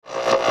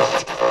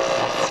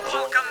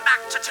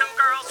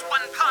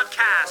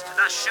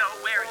show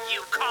where you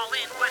call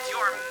in with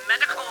your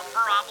medical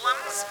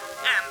problems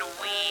and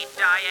we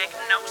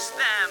diagnose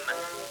them.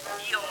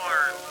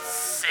 Your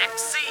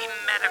sexy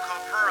medical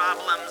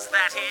problems,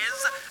 that is.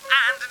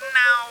 And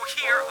now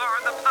here are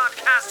the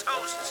podcast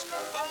hosts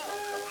who,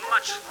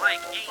 much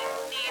like a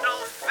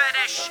needle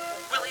fetish,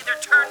 will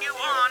either turn you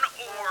on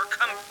or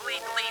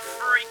completely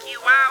freak you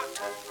out.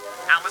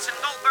 Allison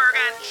Goldberg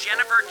and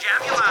Jennifer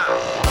Jamula.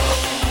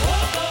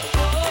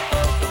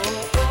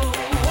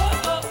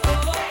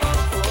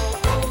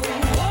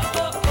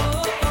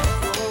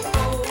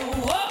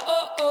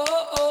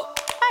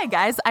 Hi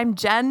guys, I'm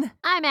Jen.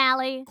 I'm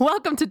Allie.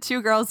 Welcome to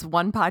Two Girls,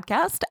 One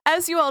Podcast.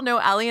 As you all know,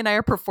 Allie and I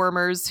are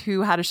performers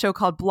who had a show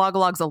called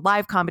Blogalogs, a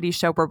live comedy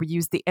show where we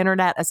used the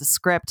internet as a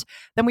script.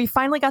 Then we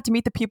finally got to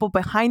meet the people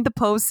behind the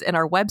posts in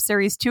our web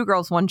series, Two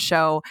Girls, One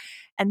Show.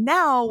 And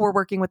now we're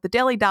working with the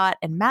Daily Dot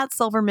and Matt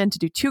Silverman to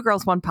do Two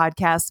Girls, One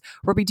Podcast,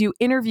 where we do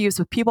interviews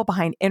with people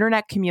behind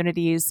internet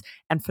communities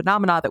and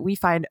phenomena that we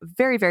find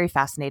very, very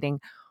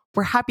fascinating.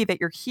 We're happy that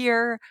you're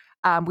here.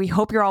 We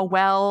hope you're all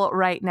well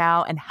right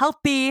now and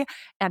healthy.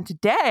 And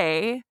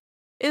today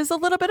is a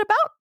little bit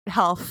about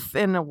health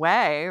in a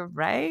way,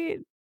 right?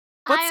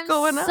 What's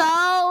going on? I'm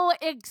so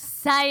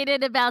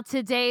excited about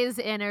today's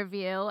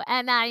interview.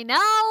 And I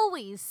know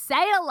we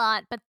say a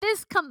lot, but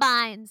this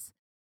combines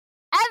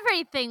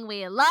everything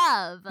we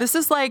love. This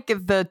is like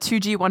the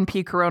 2G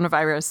 1P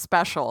coronavirus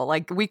special.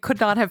 Like, we could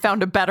not have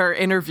found a better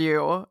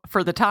interview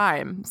for the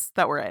times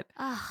that we're in.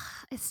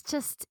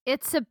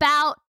 It's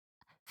about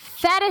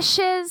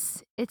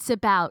fetishes. It's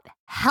about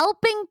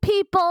helping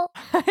people.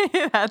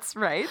 That's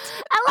right.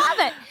 I love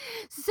it.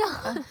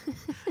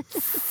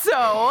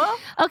 So,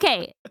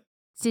 okay.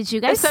 Did you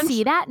guys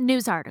see that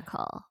news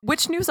article?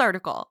 Which news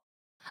article?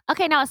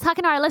 Okay, now I was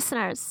talking to our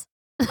listeners.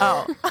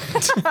 Oh.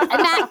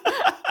 And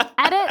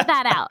edit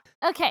that out.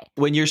 Okay.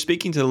 When you're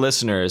speaking to the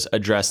listeners,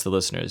 address the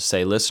listeners.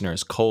 Say,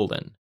 listeners, :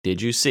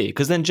 did you see?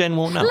 Because then Jen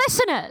won't know.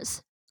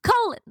 Listeners, :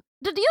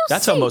 did you see?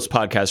 That's how most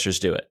podcasters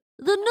do it.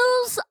 The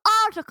news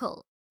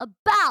article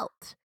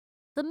about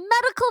the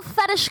medical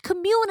fetish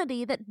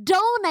community that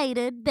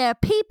donated their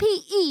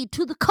PPE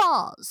to the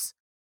cause.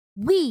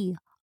 We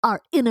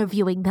are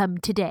interviewing them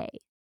today.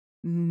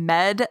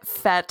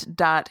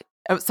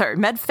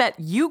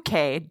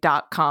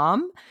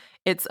 medfetuk.com.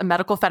 It's a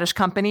medical fetish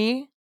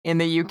company in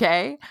the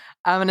UK.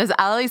 And as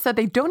Ali said,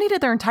 they donated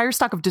their entire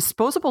stock of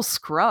disposable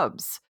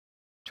scrubs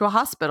to a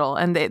hospital.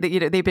 And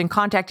they've been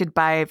contacted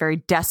by very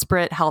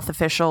desperate health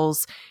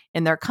officials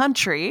in their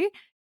country.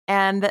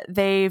 And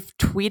they've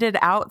tweeted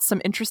out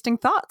some interesting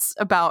thoughts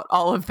about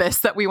all of this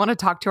that we want to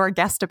talk to our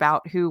guest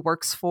about, who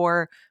works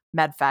for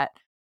MedFet.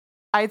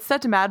 I had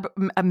said to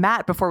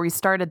Matt before we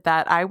started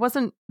that I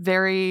wasn't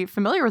very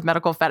familiar with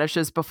medical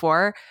fetishes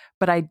before,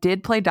 but I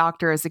did play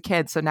doctor as a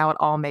kid, so now it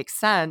all makes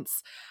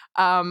sense.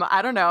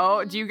 I don't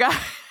know. Do you guys...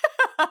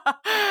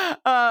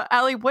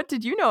 Allie, what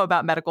did you know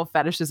about medical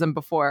fetishism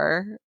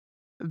before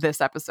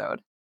this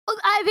episode?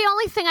 The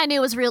only thing I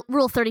knew was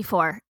Rule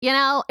 34. You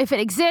know, if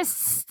it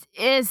exists,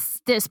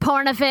 there's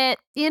porn of it,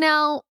 you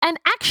know? And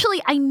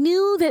actually, I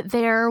knew that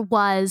there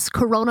was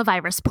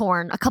coronavirus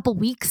porn a couple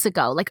weeks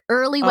ago, like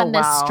early when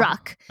this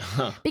struck.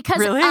 Because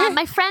Really?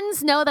 My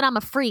friends know that I'm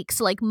a freak.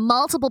 So like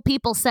multiple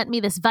people sent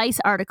me this Vice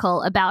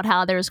article about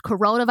how there's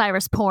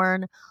coronavirus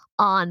porn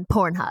on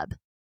Pornhub.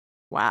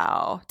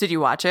 Wow. Did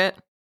you watch it?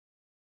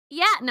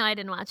 Yeah, no, I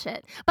didn't watch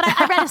it. But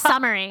I read a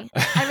summary.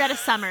 Why didn't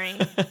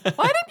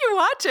you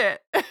watch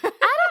it?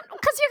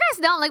 Because you guys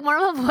don't, like, more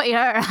of a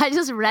voyeur. I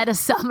just read a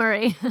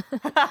summary.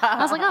 I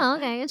was like, oh,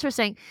 okay,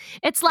 interesting.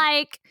 It's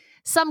like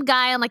some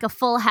guy in like a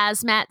full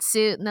hazmat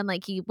suit, and then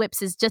like he whips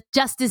his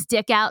just his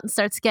dick out and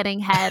starts getting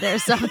head or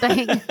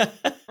something.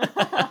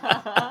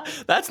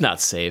 That's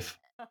not safe.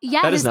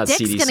 Yeah, that his is not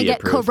dick's CDC gonna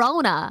get approved.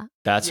 Corona.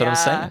 That's what I'm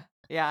saying.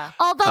 Yeah.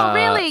 Although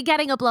really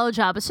getting a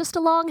blowjob is just a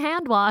long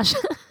hand wash.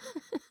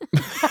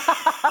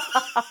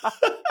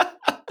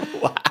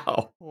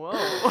 Wow. Whoa.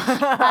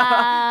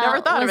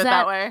 Never thought of it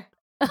that way.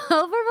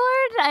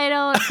 Overboard? I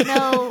don't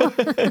know.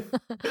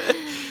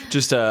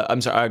 Just,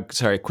 I'm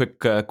sorry.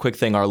 Quick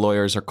thing. Our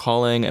lawyers are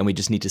calling, and we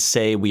just need to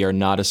say we are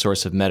not a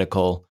source of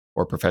medical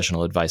or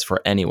professional advice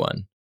for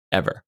anyone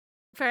ever.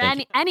 For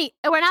any,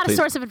 we're not Please. a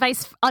source of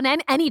advice on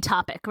any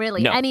topic,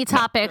 really. No, any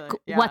topic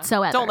Yeah.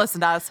 whatsoever. Don't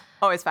listen to us.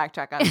 Always fact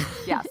check us.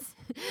 Yes.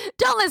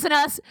 Don't listen to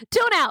us.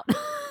 Tune out.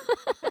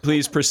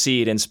 Please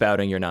proceed in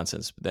spouting your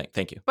nonsense.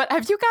 Thank you. But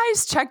have you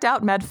guys checked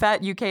out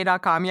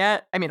medfetuk.com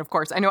yet? I mean, of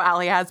course, I know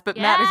Allie has, but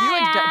Matt, have you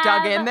like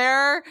dug in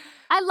there?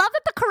 I love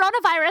that the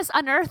coronavirus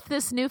unearthed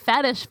this new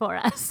fetish for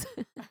us.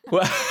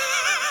 Well,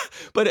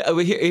 but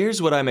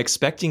here's what I'm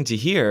expecting to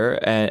hear,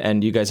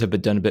 and you guys have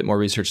done a bit more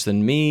research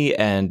than me,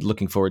 and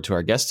looking forward to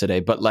our guest today.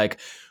 But like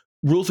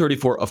Rule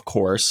 34, of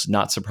course,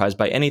 not surprised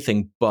by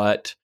anything,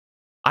 but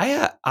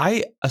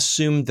I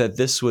assumed that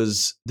this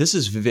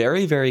is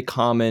very, very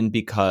common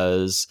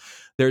because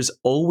there's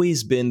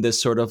always been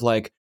this sort of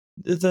like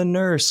the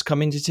nurse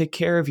coming to take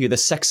care of you. The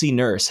sexy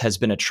nurse has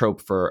been a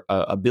trope for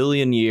a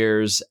billion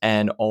years,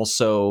 and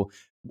also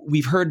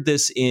we've heard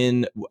this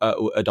in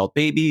adult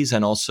babies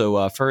and also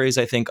furries,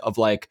 I think, of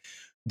like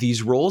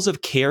these roles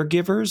of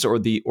caregivers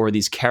or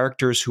these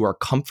characters who are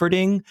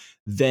comforting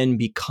then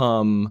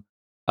become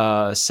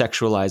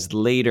sexualized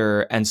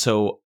later. And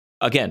so,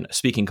 again,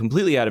 speaking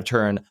completely out of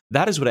turn,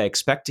 that is what I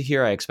expect to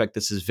hear. I expect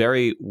this is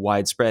very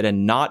widespread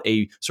and not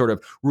a sort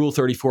of Rule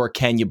 34,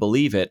 can you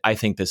believe it? I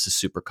think this is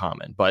super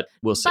common, but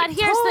we'll see. But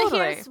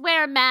here's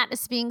where Matt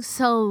is being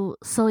so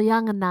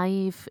young and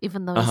naive,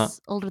 even though he's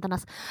older than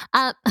us.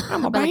 I'm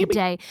a by like a baby.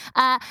 day.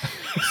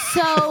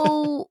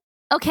 So,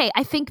 okay,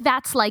 I think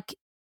that's like,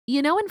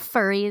 you know, in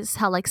furries,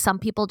 how like some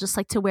people just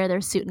like to wear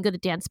their suit and go to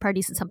dance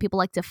parties and some people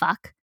like to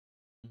fuck.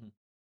 Mhm.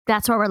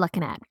 That's what we're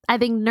looking at. I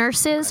think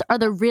nurses are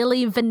the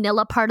really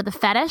vanilla part of the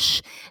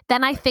fetish.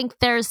 Then I think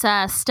there's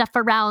stuff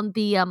around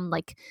the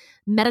like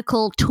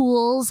medical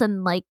tools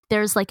and like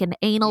there's like an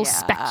anal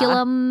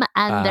speculum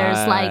and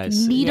there's like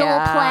needle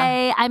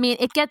play. I mean,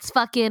 it gets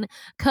fucking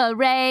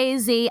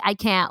crazy. I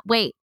can't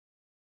wait.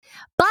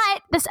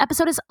 But this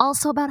episode is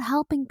also about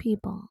helping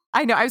people.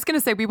 I know. I was going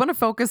to say we want to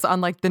focus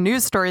on like the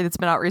news story that's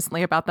been out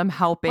recently about them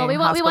helping. Well, we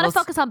want to hospitals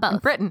focus on in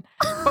both. Britain,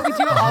 but we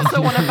do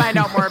also want to find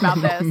out more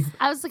about this.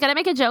 I was going to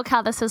make a joke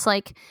how this is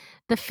like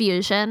the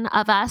fusion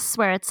of us,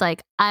 where it's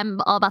like I'm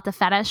all about the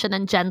fetish, and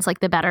then Jen's like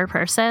the better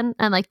person,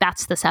 and like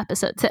that's this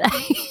episode today.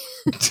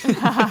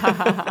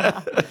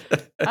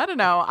 I don't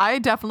know. I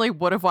definitely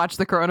would have watched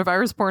the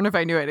coronavirus porn if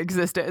I knew it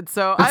existed.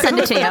 So I'll send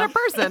it to I'm a you. better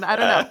person. I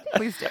don't know.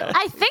 Please do.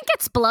 I think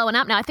it's blowing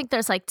up now. I think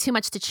there's like too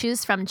much to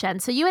choose from, Jen.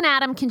 So you and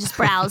Adam can just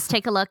browse,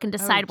 take a look, and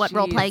decide what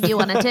role geez. play you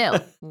want to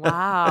do.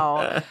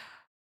 Wow.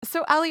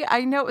 So, Allie,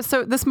 I know,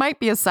 so this might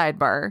be a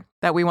sidebar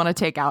that we want to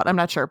take out. I'm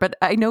not sure, but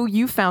I know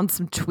you found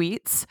some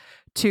tweets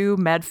to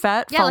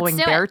MedFet Yeah, following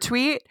let's do their it.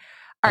 tweet.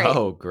 All right.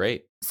 Oh,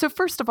 great. So,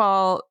 first of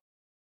all,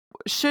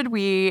 should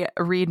we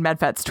read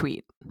MedFet's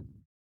tweet?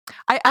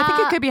 I think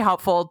it could be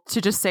helpful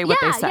to just say what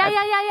they said.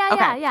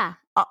 Yeah.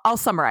 I'll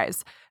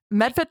summarize.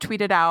 MedFet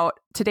tweeted out,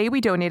 "Today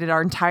we donated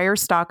our entire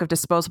stock of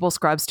disposable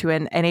scrubs to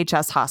an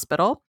NHS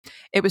hospital.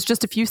 It was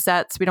just a few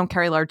sets. We don't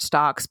carry large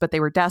stocks, but they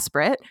were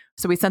desperate,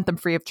 so we sent them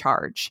free of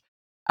charge."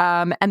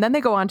 And then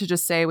they go on to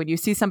just say, when you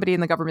see somebody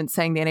in the government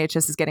saying the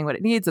NHS is getting what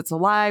it needs, it's a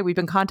lie. We've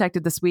been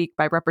contacted this week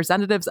by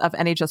representatives of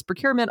NHS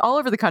procurement all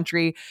over the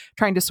country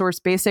trying to source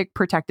basic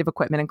protective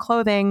equipment and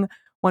clothing.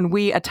 When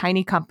we, a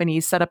tiny company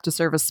set up to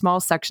serve a small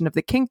section of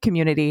the kink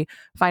community,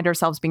 find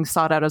ourselves being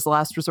sought out as a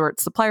last resort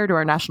supplier to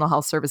our National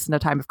Health Service in a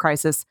time of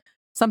crisis,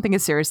 something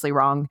is seriously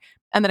wrong.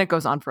 And then it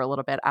goes on for a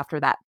little bit after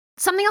that.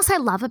 Something else I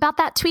love about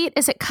that tweet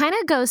is it kind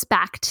of goes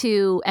back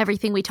to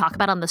everything we talk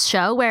about on this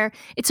show, where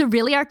it's a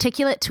really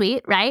articulate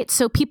tweet, right?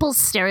 So people's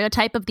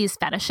stereotype of these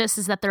fetishists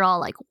is that they're all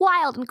like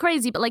wild and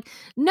crazy, but like,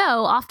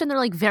 no, often they're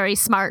like very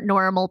smart,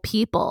 normal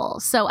people.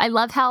 So I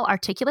love how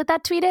articulate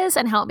that tweet is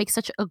and how it makes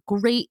such a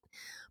great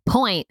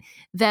point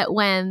that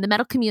when the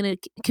medical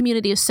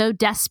community is so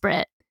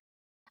desperate.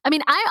 I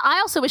mean, I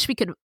also wish we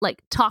could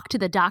like talk to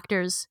the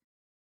doctors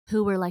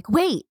who were like,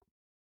 wait,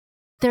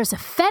 there's a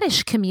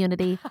fetish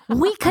community.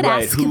 We could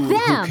ask them.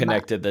 Who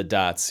connected the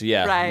dots?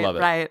 Yeah, Right, love it.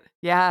 right.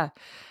 Yeah.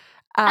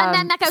 And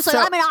then that guy was so-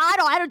 like, I mean,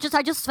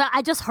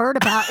 I just heard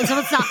about it. So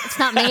it's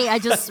not me. I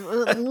just,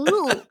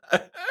 ooh.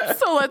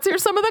 So let's hear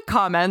some of the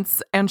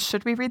comments. And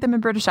should we read them in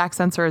British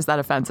accents or is that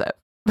offensive?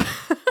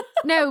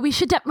 No, we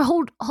should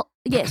hold.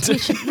 Yes, we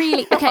should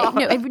really. Okay,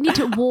 no, we need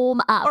to warm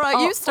up. All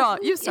right, you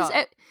start. You start.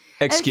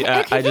 Excuse,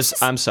 Okay,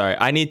 I'm sorry.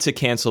 I need to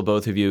cancel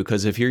both of you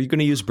because if you're going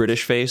to use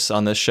British face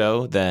on this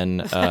show,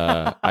 then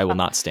I will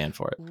not stand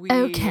for it.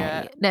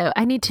 Okay, no,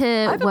 I need to.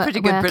 I have a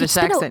pretty good British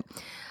accent.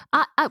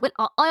 I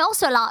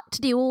also like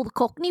to do all the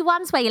Cockney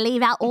ones where you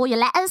leave out all your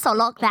letters. I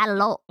like that a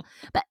lot.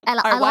 But All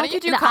right, why don't you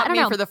do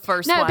Cockney for the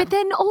first no, one? but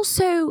then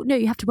also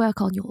you have to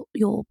work on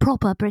your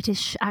proper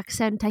British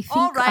accent. I think.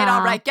 All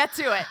right, get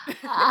to it.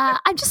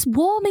 I'm just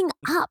warming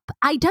up.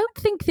 I don't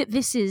think that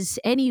this is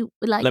any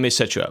like. Let me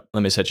set you up.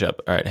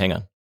 All right, hang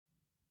on.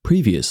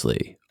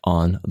 Previously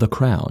on The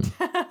Crown.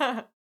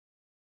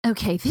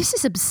 Okay, this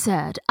is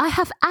absurd. I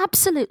have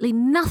absolutely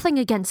nothing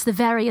against the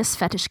various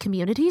fetish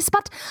communities,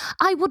 but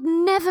I would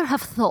never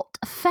have thought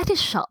a fetish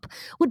shop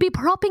would be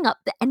propping up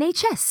the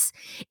NHS.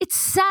 It's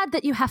sad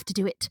that you have to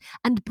do it,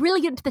 and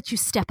brilliant that you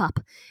step up.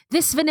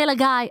 This vanilla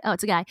guy,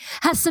 it's a guy,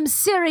 has some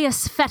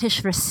serious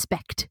fetish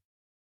respect.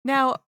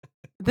 Now,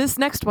 this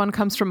next one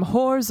comes from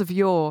Whores of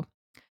Yore.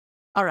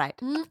 All right.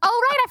 Oh,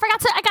 right,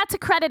 I got to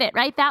credit it,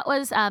 right? That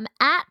was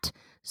at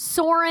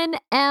Soren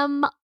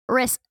M.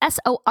 SORENMRIIS.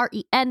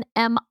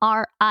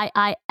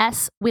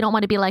 We don't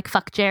want to be like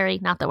fuck Jerry.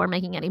 Not that we're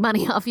making any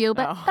money off you,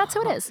 but that's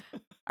who it is.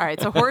 All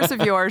right, so Horse of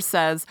Yours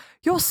says,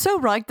 "You're so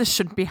right, this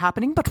shouldn't be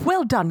happening, but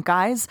well done,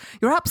 guys.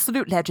 You're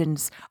absolute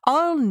legends.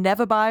 I'll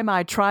never buy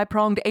my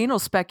tri-pronged anal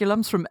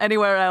speculums from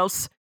anywhere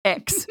else.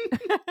 X."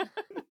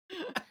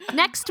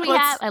 Next we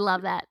have, I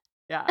love that.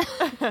 Yeah.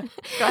 Go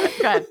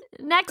ahead.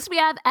 Next we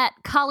have at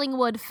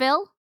Collingwood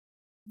Phil.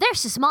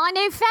 This is my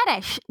new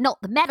fetish.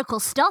 Not the medical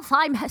stuff.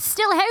 I'm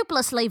still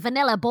hopelessly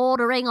vanilla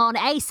bordering on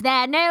ace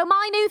there. No,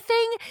 my new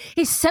thing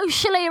is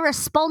socially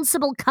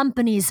responsible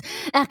companies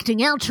acting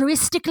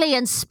altruistically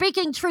and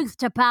speaking truth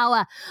to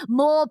power.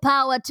 More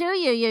power to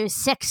you, you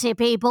sexy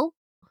people.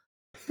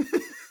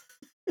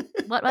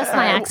 What's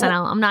my accent?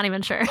 I'm not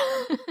even sure.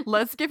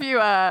 Let's give you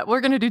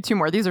we're going to do 2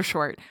 more. These are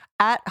short.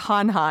 At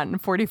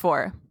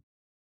Han44.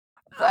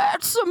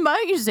 That's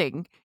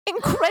amazing.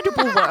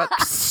 Incredible work.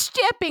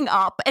 Stepping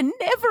up and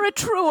never a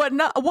truer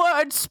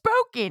word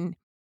spoken.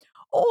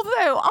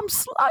 Although I'm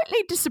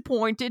slightly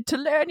disappointed to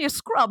learn your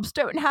scrubs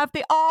don't have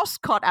the arse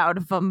cut out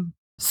of them.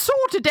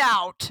 Sorted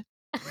out.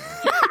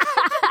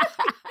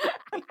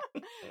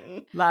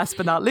 Last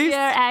but not least.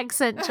 Your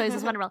accent choice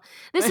is wonderful.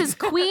 This is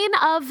Queen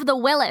of the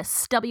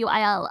Willis,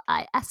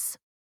 Willis.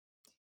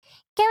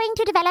 Going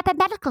to develop a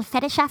medical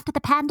fetish after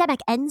the pandemic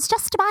ends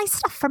just to buy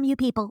stuff from you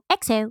people.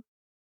 XO.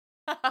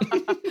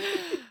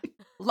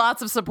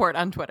 Lots of support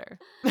on Twitter.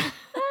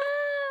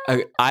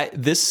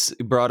 This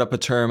brought up a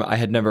term I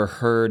had never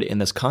heard in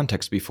this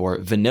context before,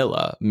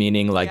 vanilla,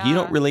 meaning like you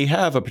don't really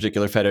have a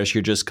particular fetish.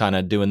 You're just kind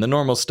of doing the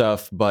normal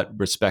stuff, but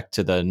respect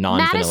to the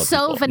non-vanilla Matt is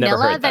so people.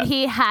 vanilla that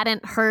he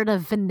hadn't heard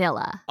of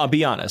vanilla. I'll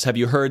be honest. Have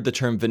you heard the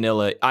term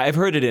vanilla? I've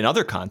heard it in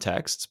other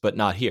contexts, but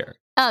not here.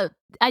 Oh,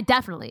 I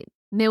definitely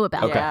knew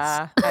about Okay.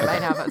 Yeah, I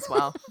might have as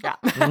well. Yeah.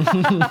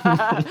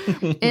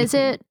 Is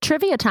it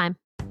trivia time?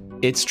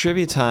 It's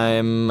trivia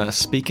time.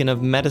 Speaking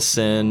of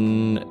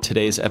medicine,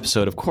 today's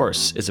episode, of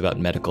course, is about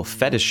medical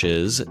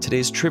fetishes.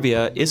 Today's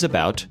trivia is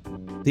about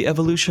the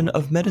evolution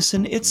of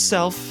medicine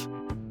itself.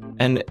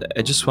 And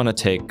I just want to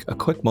take a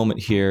quick moment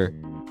here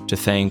to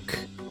thank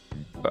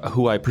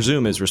who I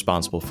presume is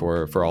responsible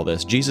for all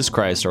this, Jesus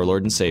Christ, our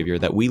Lord and Savior,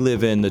 that we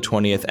live in the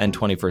 20th and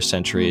 21st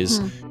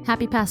centuries,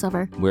 Happy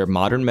Passover. where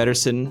modern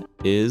medicine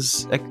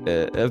is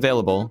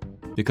available,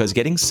 because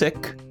getting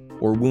sick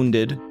or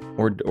wounded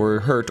or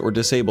hurt or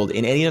disabled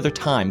in any other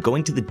time,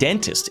 going to the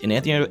dentist in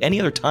any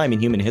other time in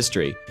human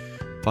history,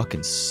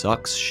 fucking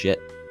sucks shit.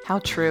 How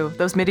true.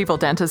 Those medieval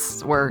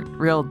dentists were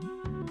real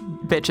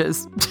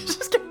bitches.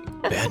 Just kidding.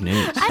 Bad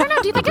news. I don't know.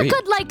 Do you think a Agreed.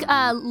 good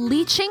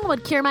leeching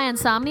would cure my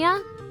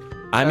insomnia?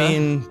 I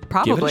mean, give it a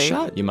probably.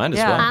 shot. You might as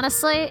Yeah. well.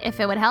 Honestly, if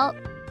it would help,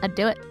 I'd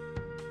do it.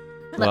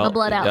 Let my Well,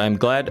 blood out. I'm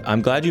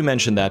glad you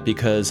mentioned that,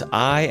 because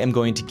I am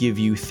going to give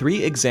you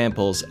 3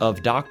 examples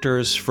of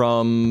doctors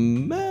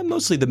from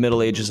mostly the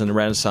Middle Ages and the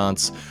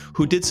Renaissance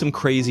who did some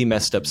crazy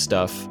messed up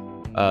stuff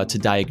to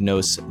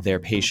diagnose their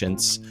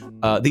patients.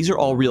 These are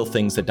all real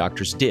things that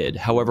doctors did.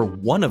 However,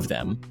 one of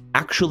them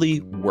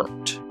actually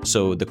worked.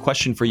 So the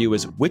question for you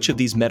is, which of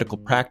these medical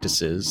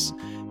practices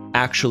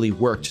actually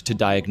worked to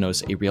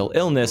diagnose a real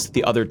illness?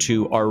 The other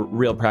 2 are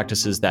real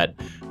practices that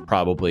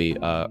probably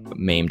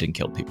maimed and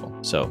killed people.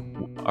 So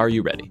are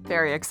you ready?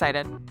 Very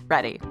excited.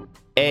 Ready.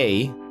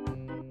 A,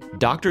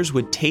 doctors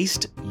would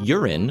taste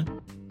urine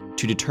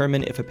to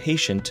determine if a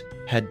patient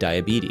had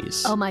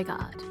diabetes. Oh my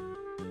God.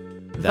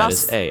 That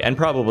is A, and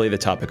probably the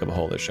topic of a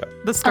whole other show.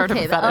 The start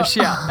Okay, of a fetish,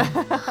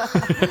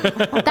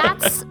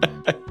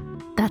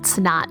 That's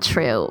not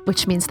true,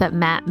 which means that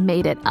Matt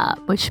made it up,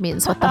 which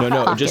means what the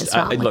fuck is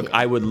wrong with look, you?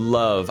 I would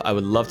love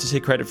to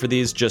take credit for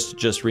these.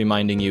 Just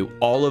reminding you,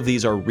 all of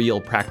these are real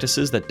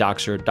practices that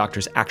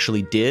doctors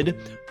actually did.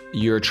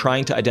 You're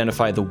trying to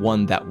identify the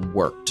one that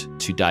worked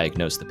to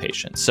diagnose the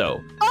patient.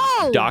 So,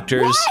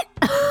 doctors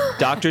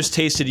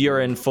tasted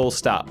urine, full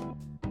stop.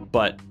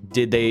 But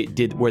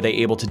were they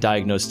able to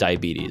diagnose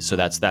diabetes? So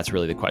that's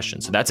really the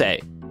question. So that's A.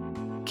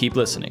 Keep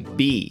listening.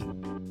 B,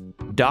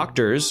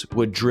 doctors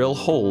would drill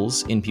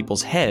holes in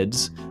people's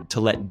heads to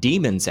let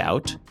demons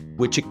out,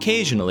 which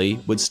occasionally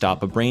would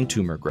stop a brain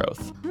tumor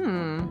growth.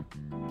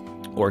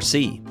 Or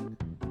C,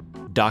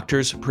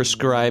 doctors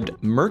prescribed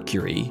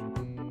mercury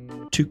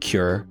to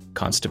cure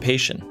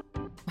constipation.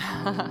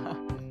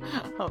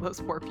 Oh,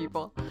 those poor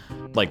people.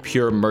 Like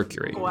pure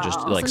mercury. Wow. Just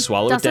like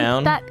swallow it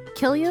down. Doesn't that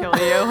kill you? Kill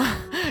you.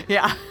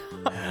 Yeah.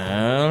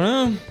 I don't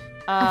know.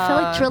 I feel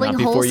like drilling Not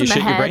before holes you in the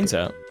shit your head. brains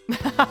out.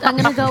 I'm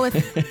gonna go with.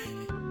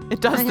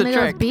 It does I'm the gonna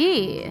go trick. with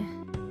B.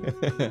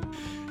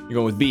 You're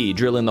going with B,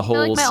 drill in the I feel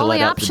like holes my to only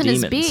let out the option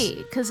demons. is B.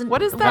 Because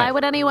What is Why that?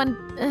 would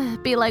anyone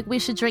be like, we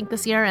should drink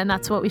this urine?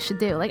 That's what we should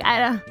do. Like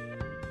I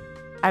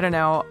don't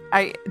know.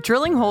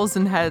 Drilling holes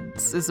in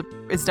heads is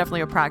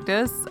definitely a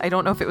practice. I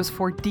don't know if it was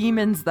for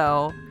demons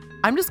though.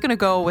 I'm just gonna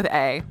go with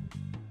A.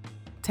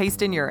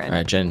 Taste in urine. All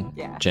right, Jen.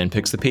 Yeah. Jen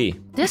picks the P.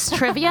 This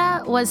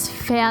trivia was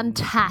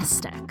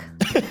fantastic.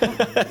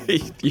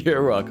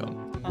 You're welcome.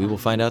 We will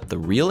find out the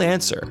real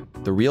answer,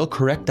 the real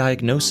correct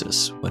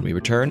diagnosis, when we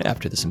return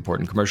after this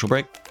important commercial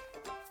break.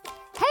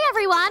 Hey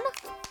everyone,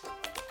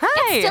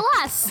 Hey, still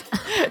us.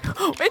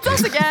 it's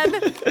us again.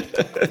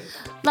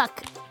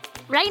 Look,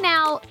 right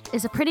now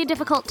is a pretty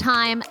difficult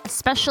time,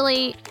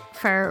 especially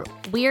for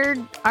weird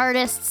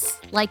artists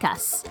like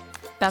us.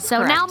 That's so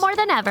correct. now more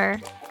than ever,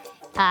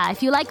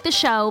 if you like the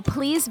show,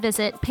 please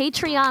visit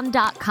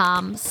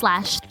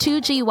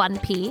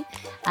patreon.com/2G1P.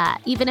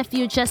 Even if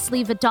you just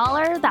leave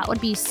 $1, that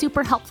would be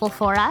super helpful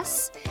for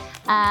us.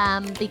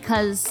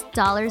 because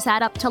dollars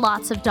add up to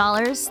lots of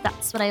dollars.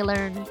 That's what I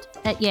learned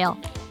at Yale.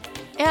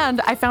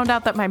 And I found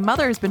out that my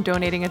mother has been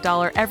donating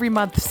 $1 every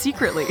month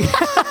secretly.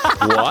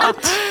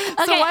 What?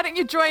 So why don't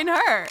you join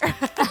her?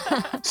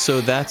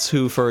 So that's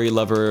who Furry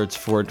Lover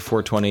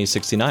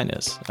 42069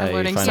 is. I'm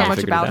learning so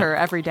much about her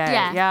every day.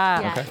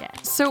 Yeah.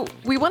 So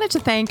we wanted to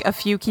thank a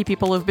few key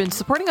people who've been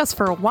supporting us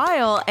for a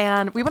while,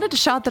 and we wanted to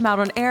shout them out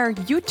on air.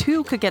 You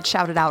too could get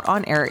shouted out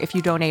on air if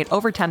you donate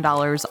over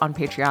 $10 on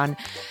Patreon.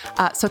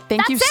 So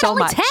thank you so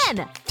much.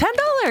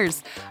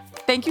 $10.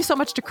 Thank you so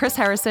much to Chris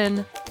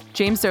Harrison,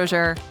 James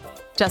Dozier,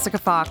 Jessica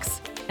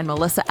Fox, and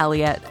Melissa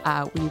Elliott.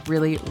 We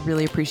really,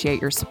 really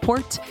appreciate your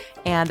support.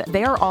 And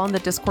they are all in the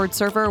Discord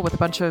server with a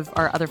bunch of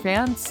our other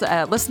fans,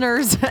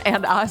 listeners,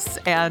 and us,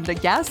 and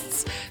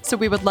guests. So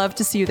we would love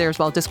to see you there as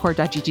well.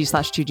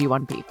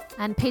 Discord.gg/2G1P.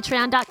 And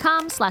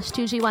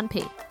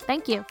patreon.com/2G1P.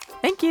 Thank you.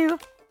 Thank you.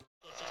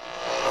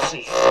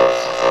 And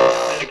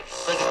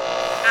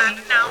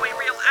now a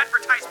real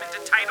advertisement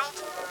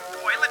entitled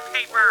Toilet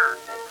Paper,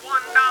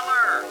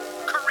 $1,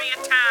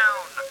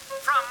 Koreatown.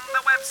 From the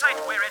website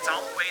where it's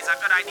always a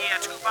good idea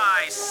to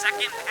buy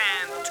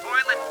second-hand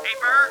toilet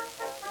paper,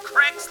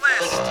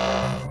 Craigslist.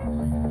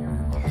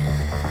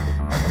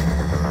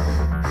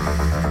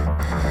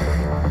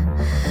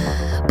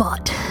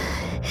 Bought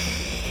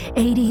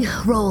 80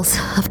 rolls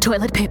of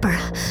toilet paper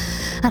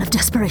out of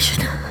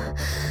desperation.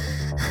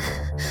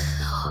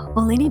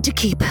 Only need to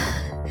keep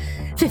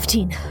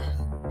 15.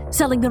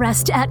 Selling the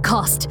rest at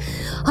cost.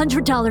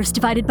 $100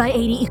 divided by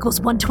 80 equals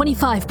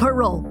 $125 per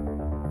roll.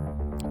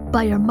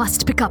 Buyer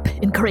must pick up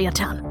in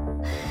Koreatown.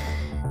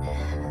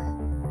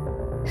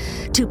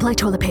 2-ply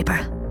toilet paper.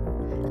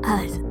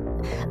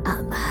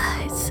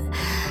 It's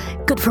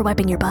good for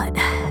wiping your butt.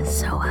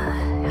 So,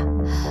 yeah.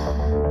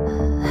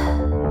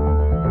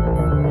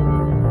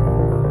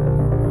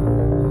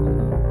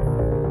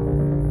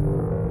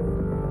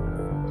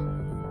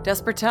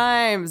 Desperate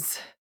times.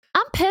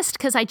 I'm pissed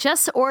because I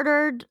just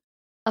ordered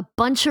a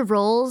bunch of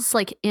rolls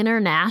like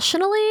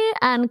internationally,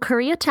 and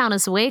Koreatown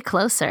is way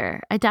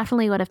closer. I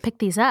definitely would have picked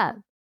these up.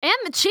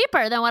 And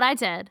cheaper than what I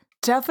did.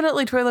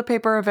 Definitely toilet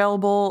paper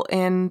available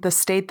in the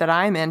state that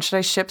I'm in. Should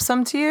I ship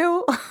some to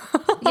you?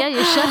 Yeah,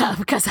 you should have,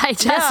 because I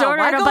just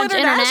ordered a bunch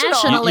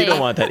internationally. You don't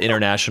want that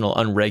international,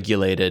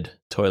 unregulated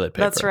toilet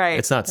paper. That's right.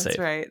 It's not That's safe.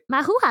 right.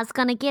 My hoo-ha's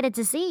gonna get a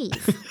disease.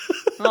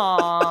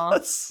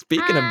 Aww.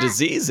 Speaking of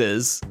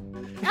diseases,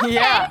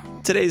 Yeah.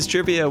 today's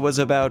trivia was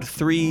about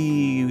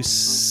 3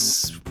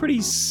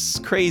 pretty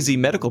crazy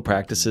medical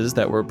practices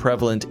that were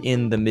prevalent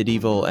in the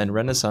medieval and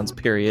Renaissance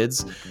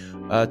periods.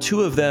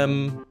 2 of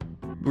them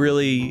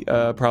really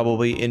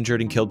probably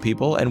injured and killed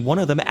people, and one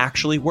of them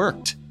actually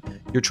worked.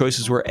 Your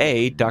choices were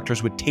A,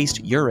 doctors would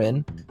taste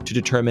urine to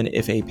determine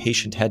if a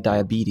patient had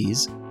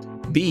diabetes.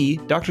 B,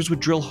 doctors would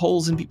drill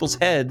holes in people's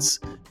heads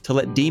to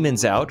let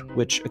demons out,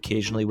 which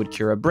occasionally would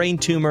cure a brain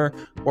tumor.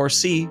 Or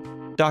C,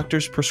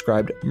 doctors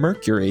prescribed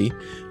mercury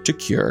to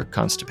cure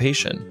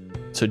constipation.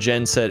 So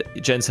Jen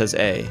says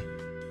A.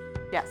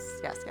 Yes.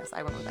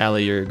 I went with that.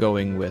 Allie, you're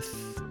going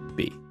with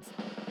B.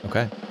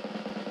 Okay.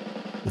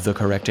 The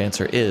correct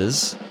answer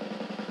is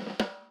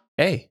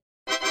A.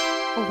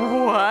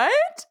 What?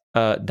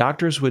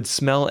 Doctors would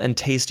smell and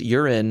taste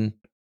urine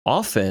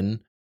often.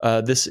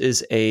 This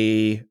is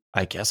a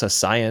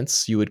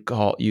science you would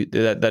call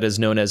that is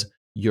known as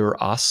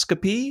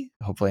uroscopy.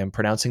 Hopefully I'm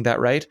pronouncing that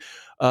right.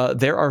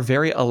 There are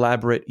very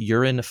elaborate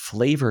urine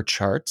flavor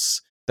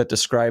charts that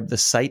describe the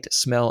sight,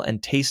 smell,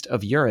 and taste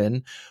of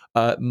urine.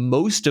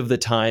 Most of the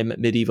time,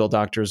 medieval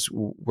doctors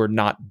were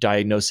not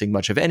diagnosing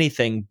much of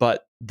anything,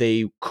 but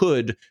they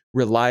could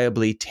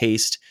reliably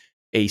taste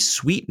a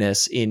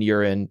sweetness in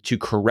urine to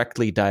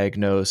correctly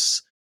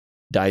diagnose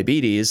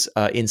diabetes.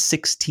 In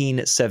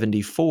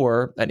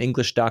 1674, an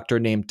English doctor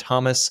named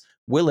Thomas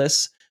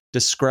Willis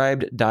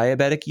described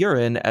diabetic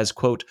urine as,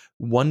 quote,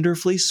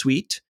 wonderfully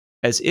sweet,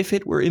 as if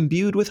it were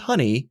imbued with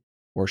honey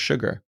or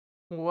sugar.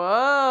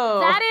 Whoa.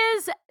 That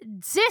is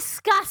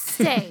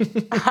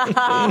disgusting.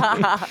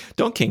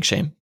 Don't kink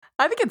shame.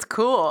 I think it's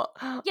cool.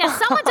 Yeah,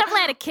 someone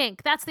definitely had a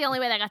kink. That's the only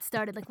way that got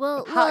started. Like,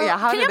 well, How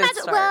can you did it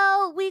imagine? start?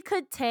 Well, we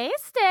could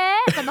taste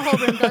it. Then the whole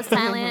room goes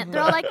silent.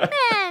 They're all like,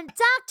 man,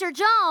 Dr.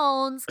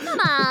 Jones, come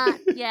on.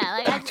 Yeah,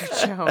 like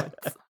Dr.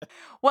 Jones.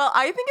 Well,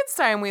 I think it's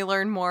time we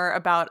learn more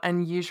about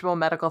unusual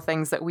medical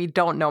things that we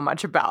don't know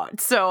much about.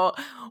 So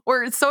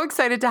we're so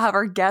excited to have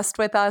our guest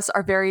with us,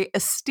 our very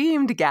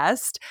esteemed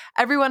guest.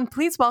 Everyone,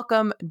 please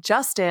welcome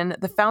Justin,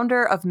 the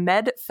founder of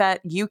MedFet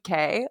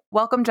UK.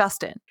 Welcome,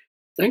 Justin.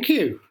 Thank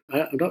you.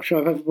 I'm not sure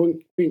I've ever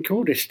been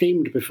called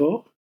esteemed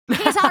before.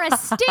 He's our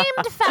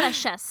esteemed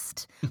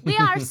fetishist. We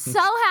are so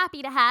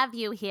happy to have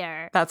you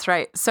here. That's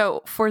right.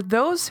 So for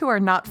those who are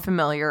not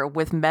familiar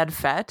with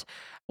MedFet,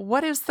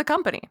 what is the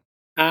company?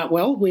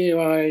 Well, we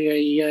are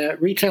a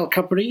retail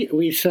company.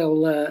 We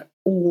sell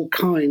all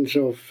kinds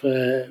of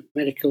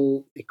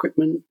medical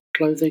equipment,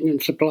 clothing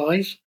and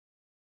supplies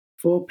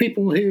for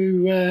people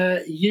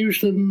who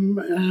use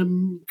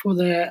them for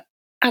their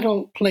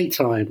adult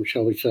playtime,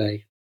 shall we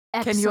say.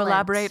 Excellent. Can you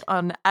elaborate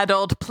on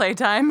adult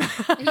playtime?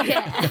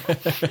 Yeah.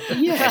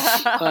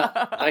 Yes,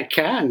 I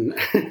can.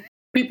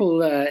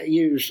 People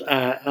use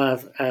our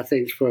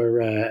things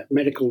for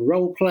medical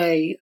role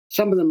play.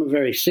 Some of them are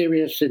very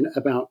serious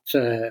about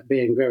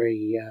being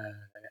very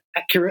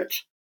accurate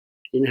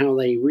in how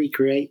they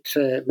recreate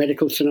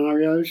medical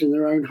scenarios in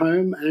their own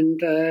home,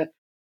 and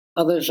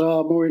others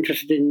are more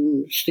interested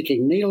in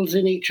sticking needles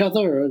in each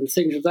other and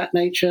things of that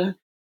nature.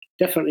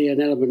 Definitely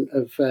an element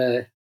of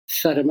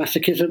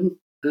sadomasochism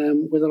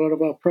with a lot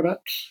of our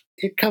products.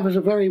 It covers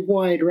a very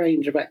wide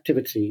range of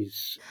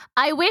activities.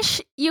 I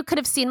wish you could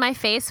have seen my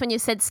face when you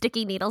said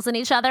sticky needles in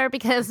each other,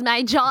 because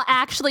my jaw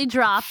actually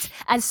dropped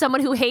as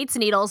someone who hates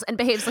needles and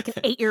behaves like an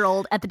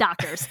 8-year-old at the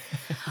doctor's.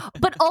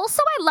 But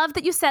also, I love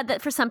that you said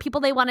that for some people,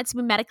 they want it to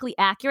be medically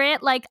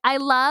accurate. Like, I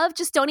love,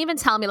 just don't even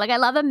tell me. Like, I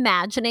love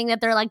imagining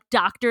that they're like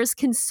doctors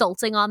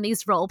consulting on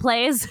these role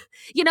plays.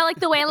 You know, like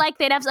the way like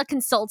they'd have a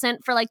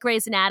consultant for like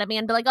Grey's Anatomy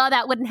and be like, oh,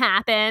 that wouldn't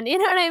happen. You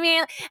know what I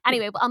mean?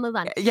 Anyway, I'll move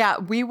on. Yeah,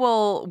 we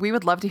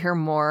would love to hear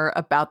more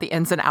about the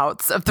ins and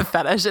outs of the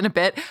fetish in a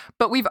bit,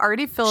 but we've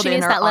already filled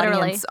in our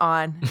audience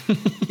on.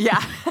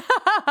 Yeah.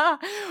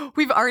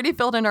 We've already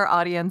filled in our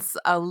audience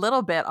a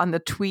little bit on the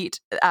tweet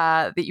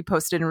that you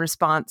posted in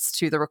response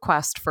to the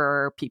request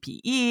for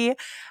PPE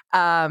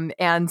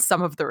and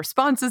some of the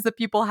responses that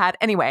people had.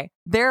 Anyway,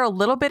 they're a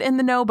little bit in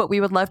the know, but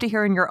we would love to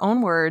hear in your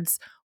own words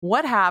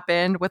what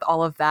happened with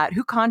all of that.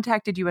 Who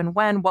contacted you and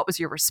when? What was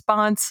your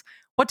response?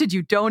 What did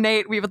you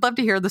donate? We would love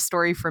to hear the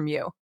story from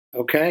you.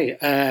 Okay.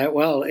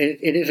 Well, it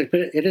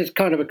is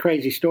kind of a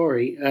crazy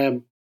story.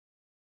 There's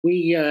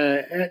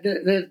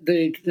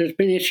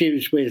been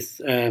issues with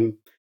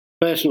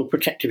personal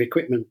protective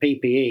equipment,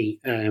 PPE,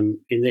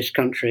 in this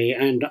country,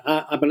 and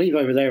I believe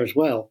over there as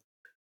well,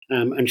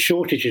 and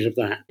shortages of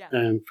that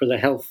for the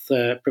health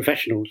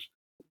professionals.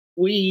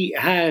 We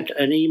had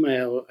an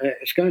email,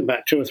 it's going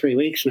back 2 or 3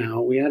 weeks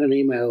now, we had an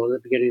email at the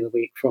beginning of the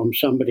week from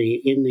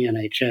somebody in the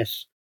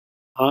NHS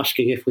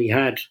asking if we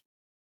had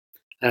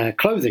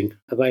clothing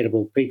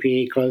available,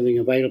 PPE clothing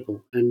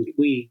available, and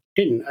we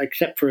didn't,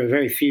 except for a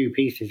very few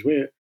pieces.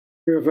 We're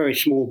a very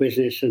small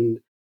business, and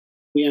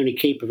we only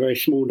keep a very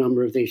small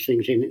number of these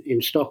things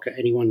in stock at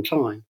any one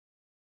time.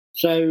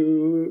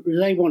 So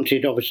they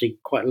wanted, obviously,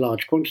 quite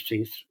large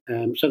quantities,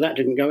 so that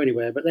didn't go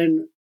anywhere. But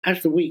then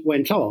as the week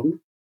went on,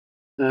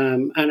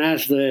 and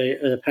as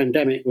the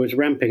pandemic was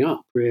ramping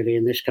up, really,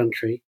 in this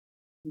country,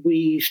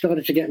 we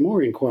started to get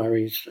more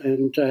inquiries.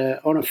 And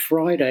on a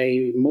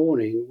Friday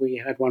morning, we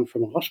had one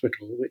from a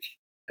hospital, which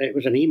it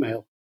was an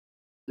email,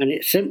 and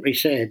it simply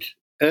said,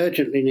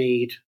 urgently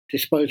need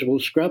disposable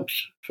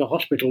scrubs for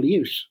hospital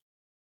use.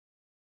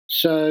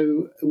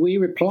 So we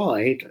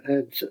replied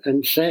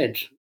and said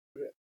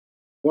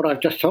what I've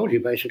just told you,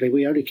 basically.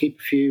 We only keep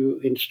a few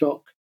in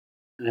stock.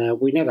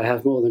 We never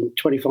have more than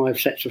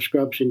 25 sets of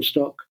scrubs in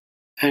stock.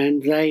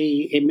 And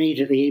they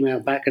immediately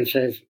emailed back and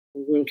says,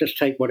 we'll just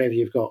take whatever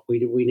you've got.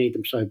 We need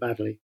them so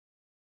badly.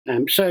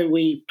 So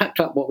we packed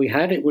up what we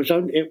had. It was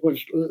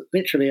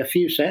literally a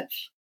few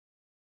sets.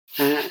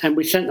 And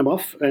we sent them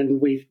off,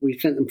 and we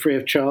sent them free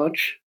of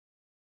charge.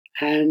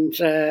 And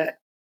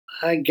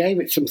I gave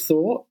it some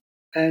thought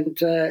and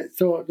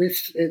thought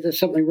there's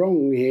something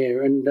wrong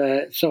here.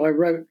 And so I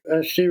wrote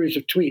a series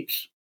of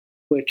tweets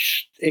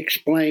which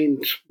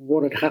explained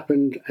what had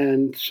happened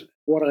and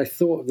what I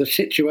thought of the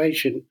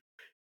situation,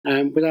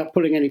 without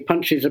pulling any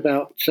punches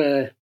about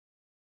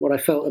what I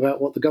felt about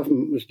what the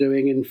government was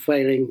doing in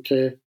failing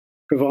to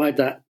provide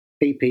that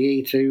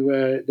PPE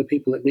to the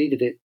people that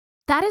needed it.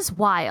 That is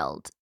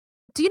wild.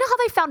 Do you know how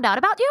they found out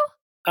about you?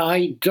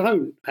 I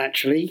don't,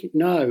 actually,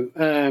 no.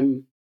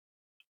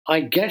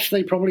 I guess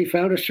they probably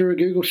found us through a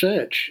Google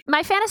search.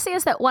 My fantasy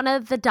is that one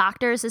of the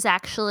doctors is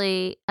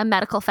actually a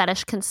medical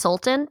fetish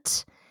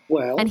consultant.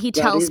 Well, and he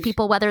tells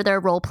people whether their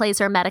role plays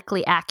are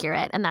medically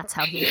accurate, and that's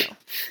how he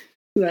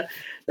knew.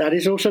 That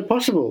is also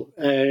possible.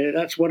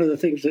 That's one of the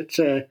things that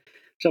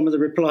some of the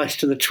replies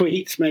to the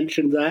tweets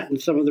mentioned that,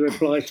 and some of the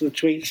replies to the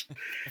tweets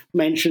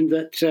mentioned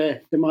that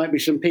there might be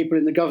some people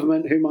in the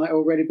government who might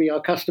already be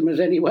our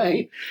customers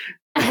anyway.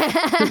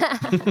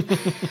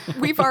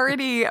 We've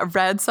already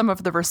read some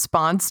of the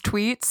response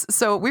tweets,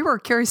 so we were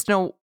curious to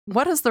know,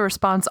 what has the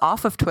response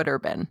off of Twitter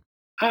been?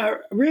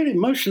 Really,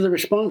 most of the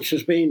response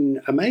has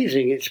been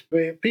amazing. It's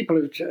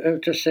people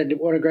have just said,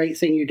 what a great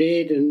thing you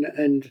did,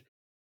 and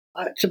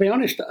to be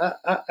honest,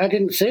 I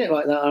didn't see it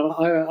like that.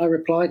 I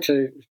replied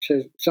to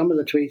some of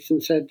the tweets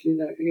and said,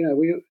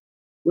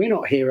 we're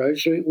not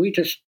heroes. We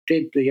just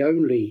did the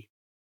only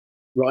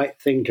right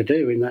thing to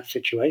do in that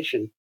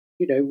situation.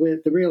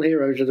 The real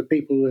heroes are the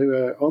people who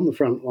are on the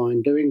front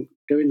line doing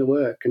the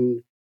work,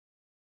 and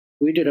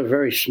we did a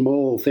very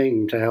small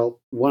thing to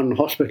help one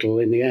hospital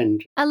in the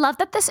end. I love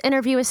that this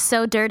interview is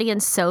so dirty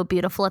and so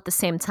beautiful at the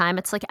same time.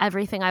 It's like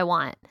everything I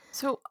want.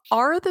 So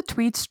are the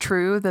tweets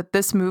true that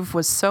this move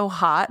was so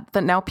hot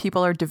that now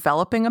people are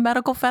developing a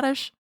medical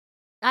fetish?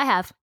 I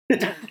have.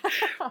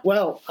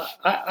 Well,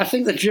 I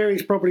think the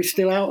jury's probably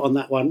still out on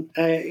that one.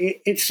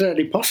 It's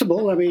certainly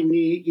possible. I mean,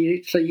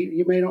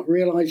 you may not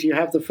realise you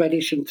have the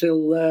fetish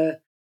until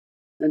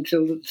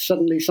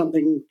suddenly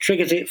something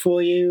triggers it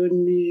for you,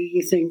 and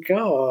you think,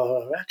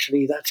 oh,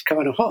 actually, that's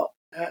kind of hot.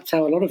 That's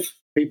how a lot of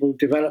people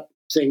develop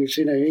things.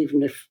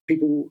 Even if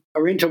people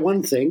are into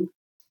one thing,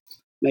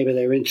 maybe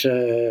they're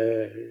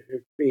into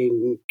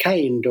being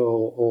caned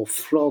or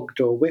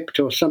flogged or whipped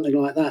or something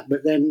like that,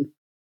 but then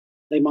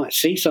they might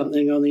see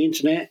something on the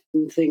internet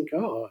and think,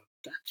 oh,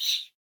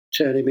 that's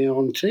turning me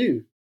on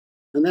too.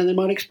 And then they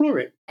might explore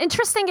it.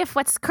 Interesting if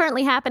what's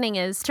currently happening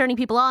is turning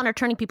people on or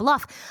turning people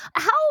off.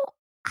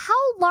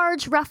 How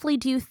large, roughly,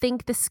 do you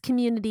think this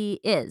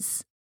community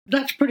is?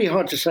 That's pretty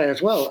hard to say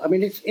as well. I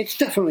mean, it's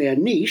definitely a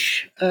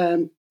niche,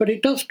 but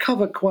it does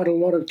cover quite a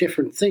lot of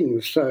different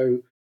things.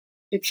 So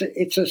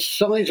it's a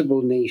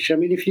sizable niche. I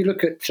mean, if you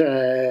look at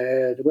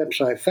the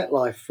website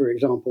FetLife, for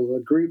example, the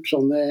groups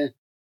on there,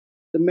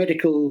 the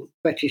medical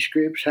fetish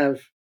groups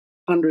have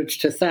hundreds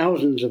to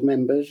thousands of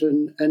members,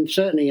 and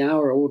certainly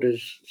our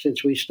orders,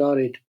 since we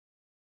started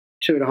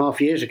 2.5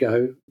 years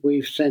ago,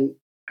 we've sent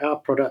our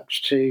products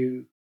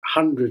to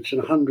hundreds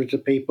and hundreds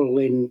of people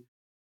in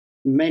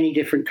many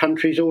different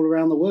countries all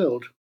around the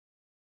world.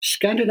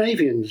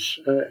 Scandinavians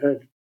are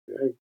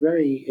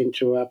very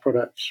into our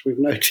products, we've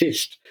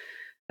noticed.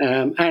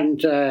 And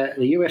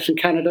the US and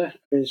Canada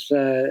is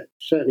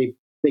certainly a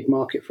big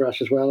market for us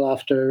as well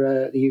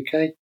after the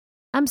UK.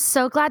 I'm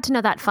so glad to know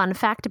that fun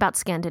fact about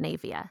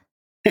Scandinavia.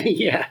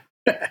 Yeah.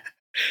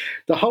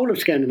 The whole of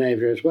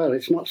Scandinavia as well.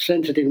 It's not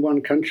centered in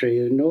one country.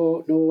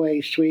 Norway,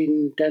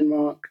 Sweden,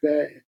 Denmark.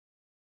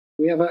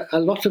 We have a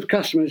lot of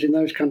customers in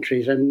those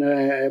countries.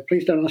 And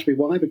please don't ask me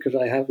why, because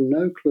I have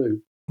no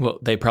clue. Well,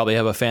 they probably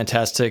have a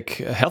fantastic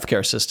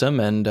healthcare system,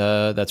 and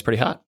that's pretty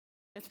hot.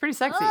 It's pretty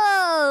sexy.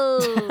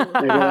 Oh!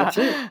 Maybe that's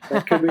it.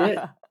 That could be it.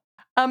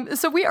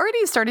 So we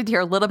already started to hear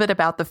a little bit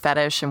about the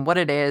fetish and what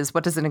it is,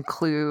 what does it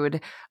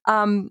include.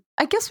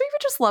 I guess we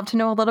would just love to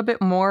know a little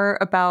bit more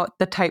about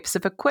the types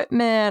of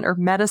equipment or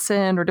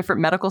medicine or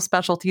different medical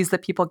specialties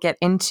that people get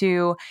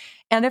into,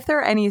 and if there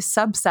are any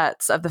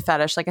subsets of the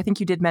fetish. Like I think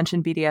you did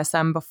mention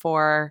BDSM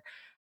before.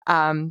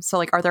 So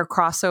like, are there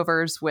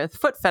crossovers with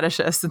foot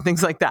fetishists and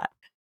things like that?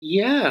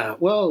 Yeah,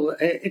 well,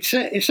 it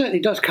certainly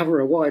does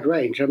cover a wide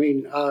range. I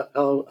mean,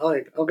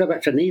 I'll go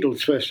back to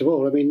needles first of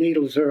all. I mean,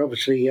 needles are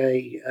obviously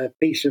a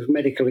piece of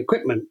medical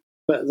equipment,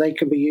 but they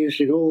can be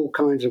used in all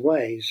kinds of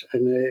ways.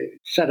 And the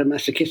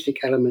sadomasochistic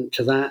element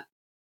to that.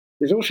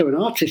 There's also an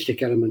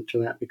artistic element to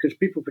that, because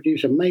people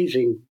produce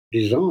amazing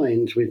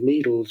designs with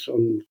needles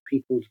on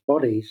people's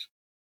bodies.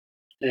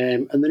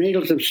 And the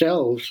needles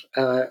themselves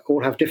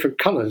all have different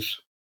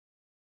colours.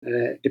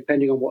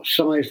 Depending on what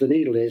size the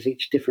needle is,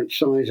 each different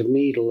size of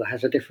needle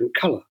has a different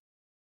colour.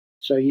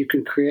 So you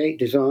can create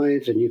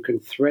designs and you can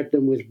thread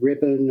them with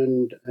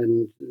ribbon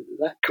and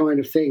that kind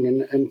of thing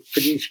and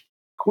produce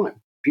quite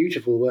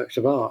beautiful works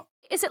of art.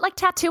 Is it like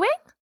tattooing?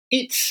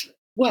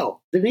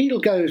 Well, the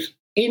needle goes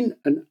in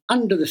and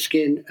under the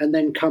skin and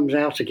then comes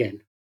out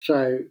again.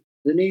 So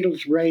the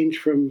needles range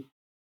from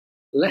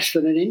less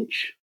than an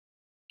inch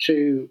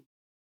to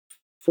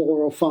 4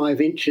 or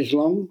 5 inches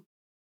long.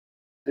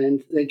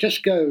 And they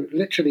just go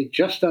literally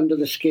just under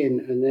the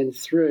skin and then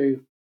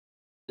through,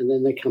 and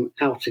then they come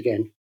out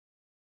again.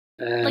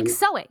 Like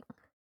sewing?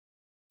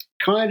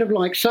 Kind of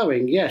like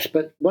sewing, yes.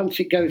 But once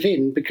it goes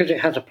in, because it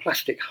has a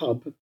plastic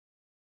hub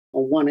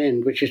on one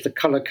end, which is the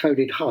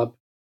colour-coded hub,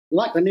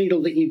 like the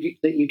needle that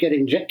you get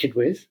injected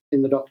with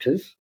in the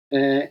doctors,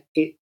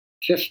 it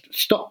just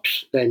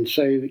stops then.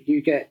 So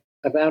you get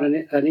about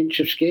an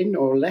inch of skin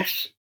or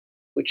less,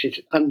 which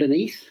is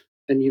underneath,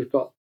 and you've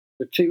got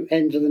the two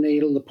ends of the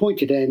needle, the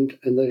pointed end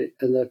and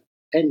the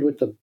end with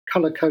the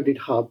colour-coded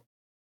hub,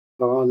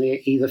 are on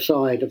either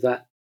side of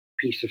that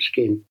piece of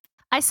skin.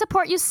 I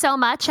support you so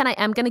much, and I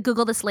am going to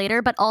Google this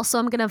later, but also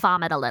I'm going to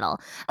vomit a little.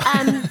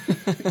 I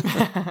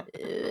want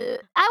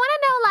to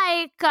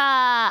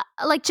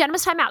know, like Jen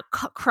was talking about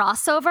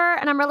crossover,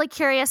 and I'm really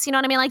curious, you know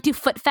what I mean? Like, do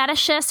foot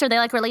fetishists, are they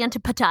like really into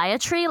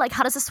podiatry? Like,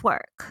 how does this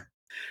work?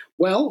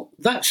 Well,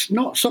 that's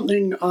not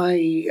something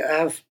I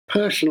have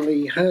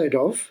personally heard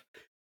of,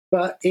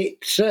 but it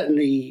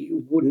certainly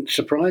wouldn't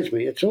surprise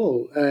me at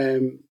all.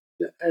 And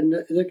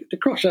the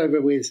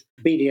crossover with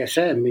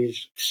BDSM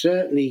is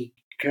certainly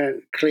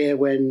clear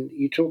when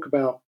you talk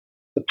about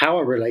the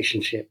power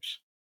relationships,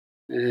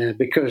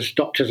 because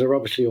doctors are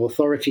obviously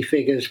authority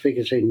figures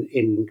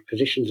in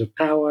positions of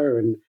power,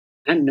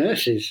 and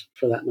nurses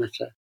for that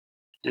matter.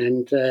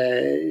 And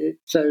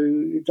so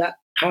that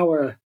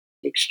power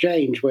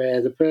exchange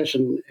where the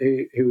person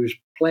who's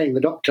playing the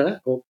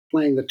doctor or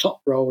playing the top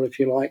role, if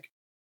you like,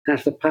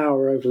 has the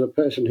power over the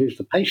person who's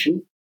the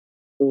patient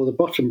or the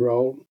bottom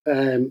role,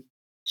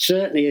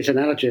 certainly is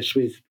analogous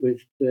with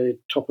the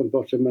top and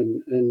bottom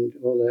and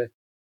or the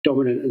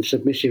dominant and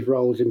submissive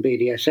roles in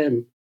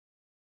BDSM.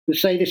 The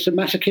sadist and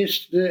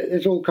masochist,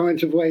 there's all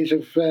kinds of ways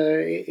of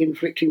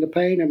inflicting the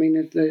pain. I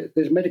mean,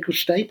 there's medical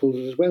staples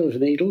as well as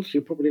needles.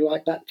 You'll probably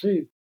like that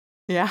too.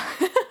 Yeah.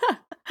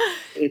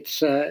 it's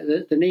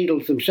the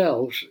needles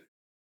themselves.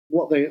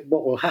 What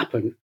will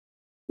happen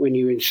when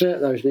you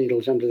insert those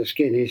needles under the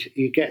skin is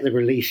you get the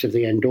release of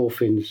the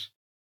endorphins.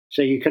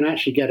 So you can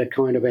actually get a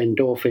kind of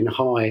endorphin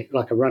high,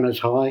 like a runner's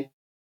high,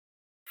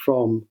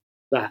 from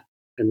that.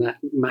 And that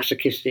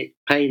masochistic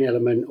pain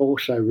element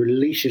also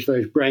releases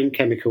those brain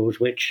chemicals,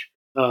 which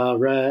are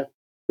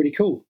pretty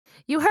cool.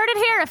 You heard it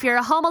here. If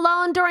you're home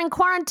alone during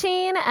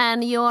quarantine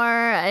and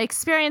you're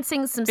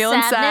experiencing some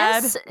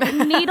sadness,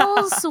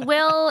 needles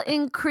will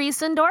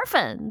increase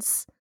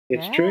endorphins.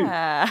 It's true.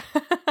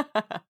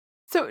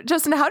 So,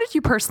 Justin, how did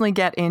you personally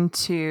get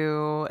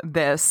into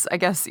this? I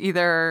guess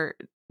either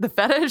the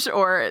fetish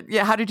or,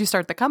 how did you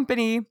start the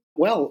company?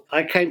 Well,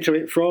 I came to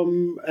it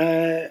from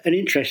an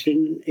interest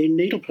in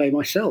needle play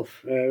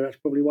myself. That's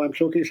probably why I'm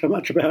talking so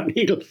much about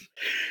needles.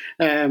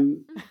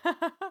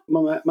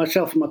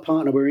 Myself and my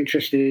partner were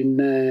interested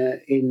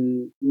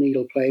in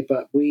needle play,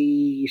 but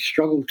we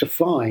struggled to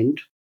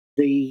find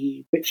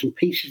the bits and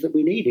pieces that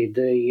we needed,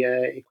 the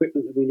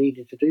equipment that we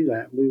needed to do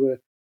that. We were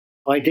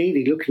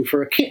ideally looking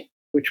for a kit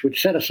which would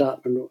set us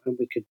up, and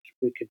we could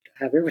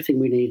have everything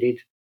we needed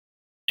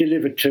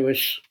delivered to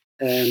us.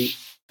 And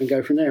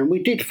go from there. And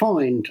we did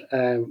find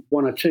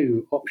one or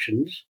two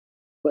options,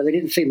 but they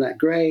didn't seem that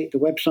great. The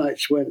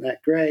websites weren't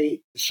that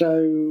great.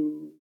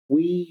 So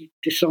we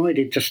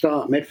decided to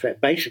start MedFet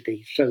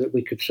basically so that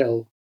we could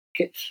sell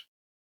kits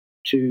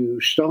to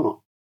start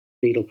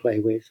needle play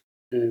with.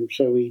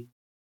 So we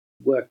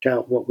worked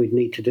out what we'd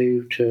need to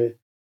do to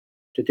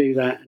do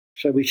that.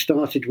 So we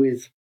started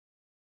with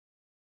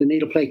the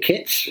needle play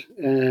kits,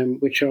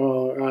 which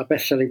are our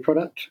best-selling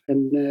product,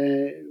 and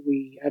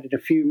we added a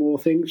few more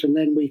things, and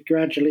then we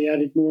gradually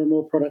added more and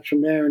more products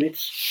from there, and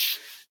it's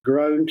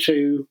grown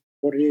to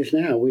what it is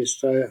now, with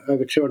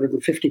over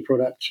 250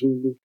 products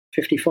and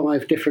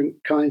 55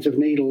 different kinds of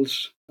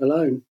needles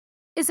alone.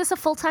 Is this a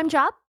full-time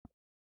job?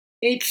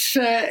 It's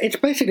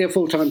basically a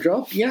full-time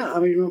job. Yeah, I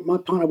mean, my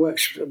partner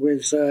works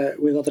with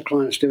other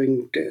clients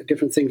doing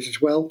different things as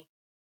well.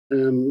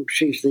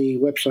 She's the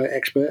website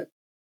expert.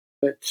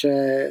 But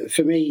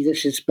for me,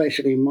 this is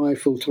basically my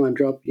full-time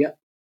job, yeah.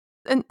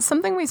 And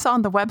something we saw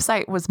on the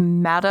website was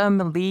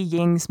Madame Li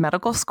Ying's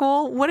medical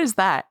school. What is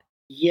that?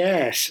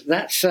 Yes,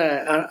 that's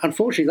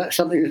unfortunately, that's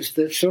something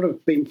that's sort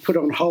of been put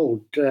on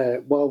hold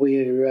while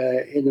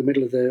we're in the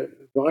middle of the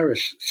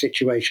virus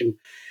situation.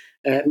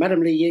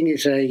 Madame Li Ying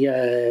is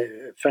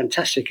a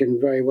fantastic and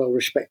very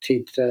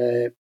well-respected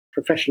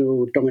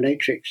professional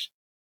dominatrix.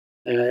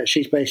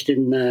 She's based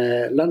in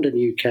London,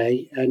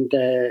 UK, and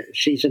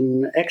she's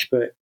an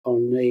expert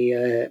on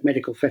the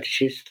medical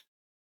fetishist.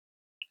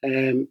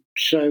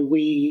 So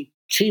we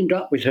teamed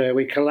up with her,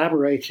 we're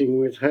collaborating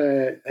with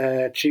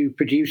her to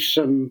produce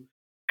some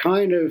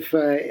kind of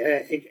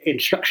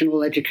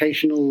instructional,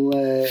 educational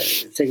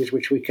things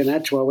which we can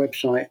add to our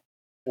website,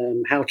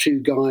 how-to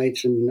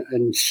guides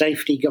and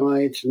safety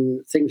guides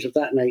and things of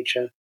that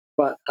nature.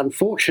 But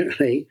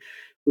unfortunately,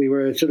 we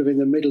were sort of in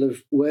the middle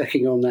of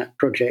working on that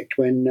project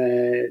when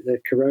the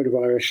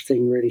coronavirus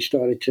thing really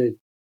started to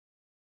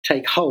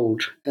take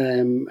hold,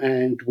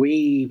 and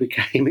we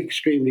became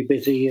extremely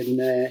busy,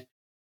 and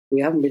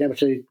we haven't been able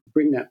to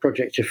bring that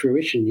project to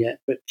fruition yet.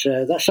 But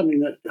that's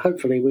something that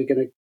hopefully we're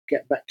going to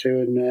get back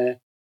to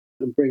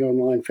and bring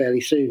online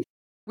fairly soon.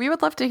 We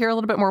would love to hear a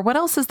little bit more. What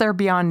else is there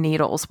beyond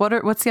needles?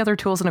 What's the other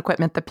tools and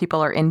equipment that people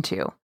are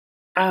into?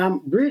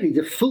 Really,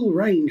 the full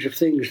range of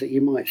things that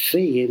you might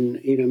see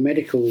in a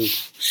medical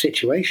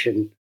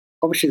situation.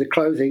 Obviously, the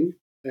clothing,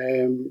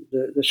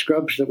 the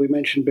scrubs that we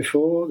mentioned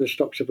before, the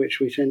stocks of which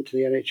we sent to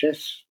the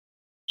NHS,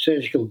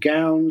 surgical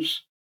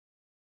gowns,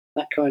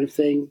 that kind of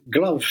thing.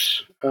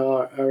 Gloves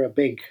are a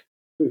big,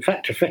 in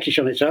fact, a fetish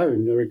on its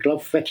own. There are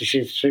glove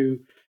fetishists who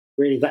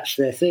really that's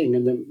their thing,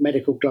 and the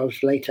medical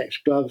gloves, latex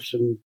gloves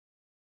and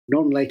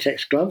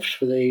non-latex gloves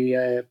for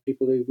the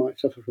people who might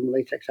suffer from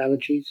latex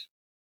allergies.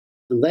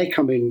 And they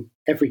come in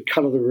every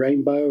colour of the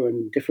rainbow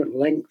and different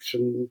lengths.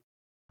 And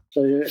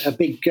so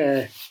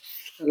a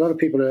lot of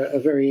people are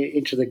very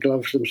into the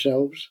gloves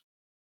themselves.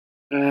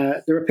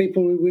 There are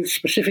people with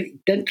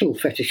specific dental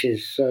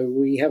fetishes. So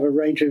we have a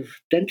range of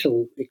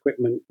dental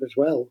equipment as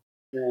well.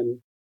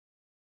 And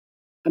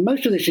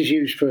most of this is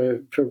used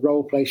for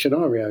role play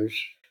scenarios,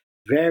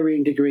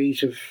 varying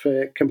degrees of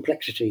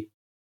complexity.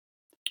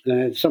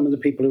 Some of the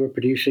people who are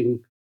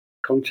producing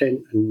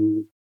content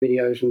and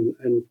videos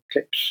and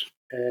clips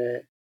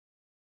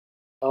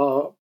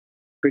are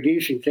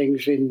producing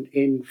things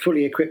in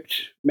fully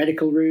equipped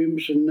medical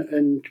rooms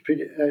and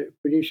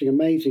producing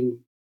amazing,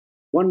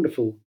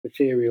 wonderful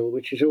material,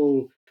 which is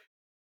all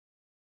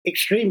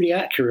extremely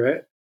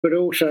accurate, but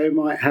also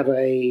might have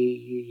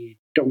a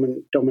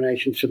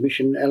domination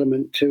submission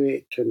element to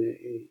it. And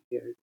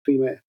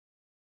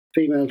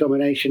female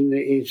domination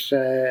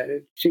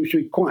seems to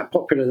be quite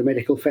popular, the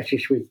medical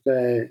fetish with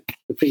the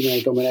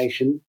female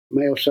domination,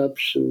 male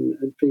subs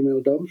and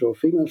female doms, or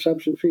female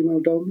subs and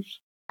female doms.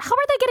 How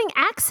are they getting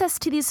access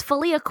to these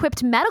fully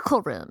equipped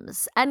medical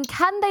rooms? And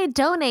can they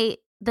donate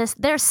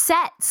their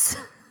sets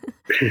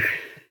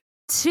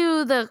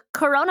to the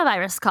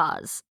coronavirus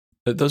cause?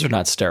 Those are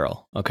not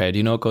sterile. Okay. Do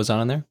you know what goes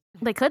on in there?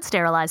 They could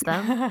sterilize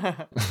them.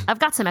 I've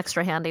got some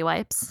extra handy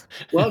wipes.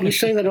 Well, you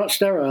say they're not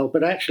sterile,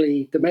 but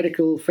actually the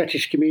medical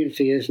fetish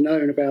community has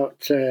known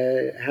about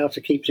how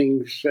to keep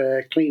things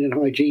clean and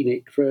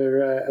hygienic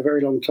for a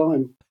very long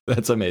time.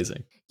 That's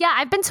amazing. Yeah,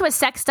 I've been to a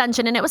sex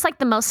dungeon, and it was like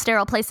the most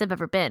sterile place I've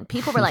ever been.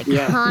 People were like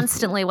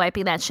constantly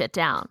wiping that shit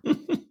down.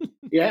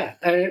 Yeah,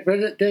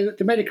 but the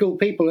medical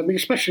people, I mean,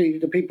 especially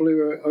the people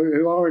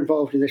who are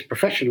involved in this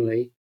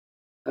professionally,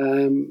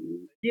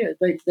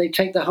 they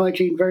take the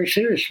hygiene very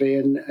seriously,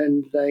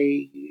 and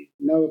they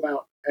know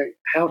about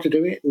how to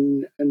do it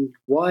and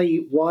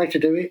why to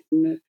do it,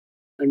 and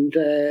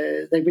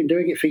they've been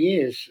doing it for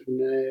years.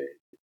 And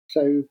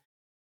so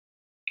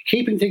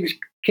keeping things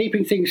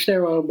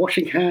sterile,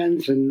 washing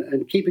hands,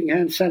 and keeping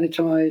hands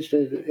sanitized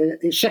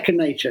is second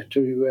nature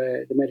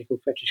to the medical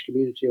fetish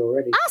community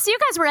already. Ah, so you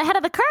guys were ahead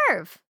of the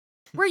curve.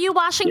 Were you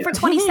washing for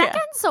 20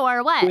 seconds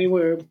or what?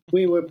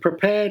 We were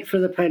prepared for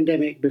the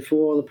pandemic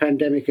before the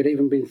pandemic had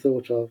even been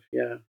thought of.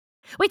 Yeah.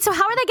 Wait, so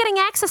how are they getting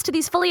access to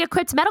these fully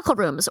equipped medical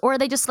rooms, or are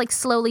they just like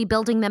slowly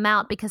building them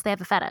out because they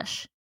have a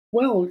fetish?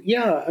 Well,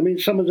 yeah. I mean,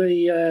 some of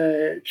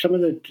the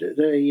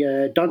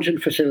dungeon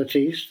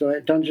facilities,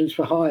 like dungeons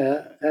for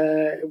hire,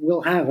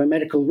 will have a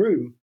medical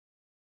room.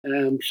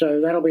 So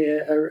that'll be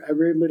a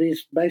room that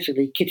is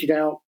basically kitted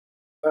out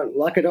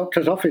like a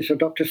doctor's office or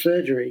doctor's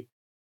surgery.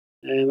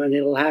 And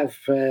it'll have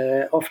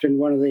often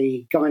one of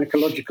the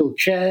gynecological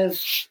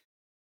chairs,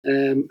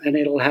 and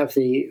it'll have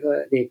the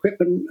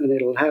equipment, and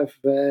it'll have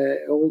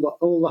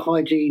all the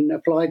hygiene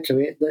applied to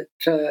it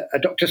that a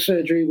doctor's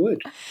surgery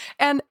would.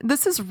 And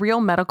this is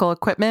real medical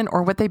equipment,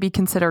 or would they be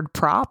considered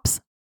props?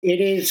 It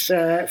is,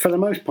 for the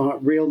most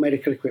part, real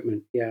medical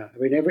equipment. Yeah, I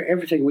mean,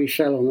 everything we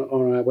sell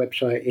on our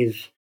website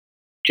is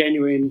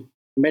genuine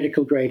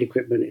medical grade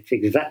equipment. It's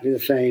exactly the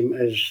same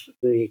as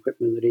the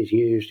equipment that is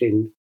used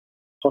in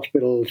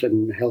hospitals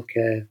and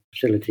healthcare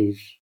facilities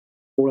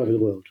all over the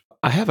world.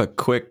 I have a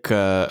quick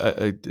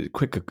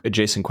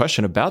adjacent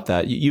question about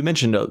that. You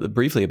mentioned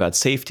briefly about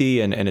safety,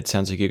 and it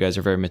sounds like you guys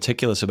are very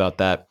meticulous about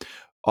that.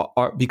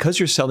 Because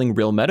you're selling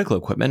real medical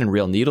equipment and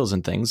real needles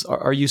and things,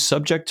 are you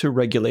subject to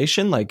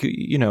regulation? Like,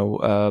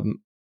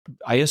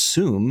 I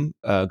assume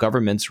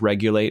governments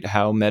regulate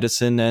how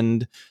medicine,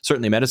 and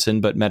certainly medicine,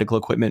 but medical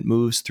equipment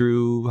moves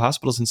through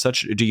hospitals and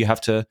such. Do you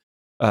have to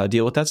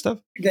deal with that stuff?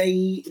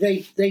 They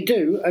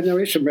do, and there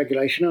is some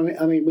regulation.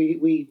 I mean,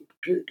 we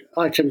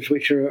items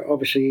which are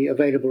obviously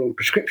available on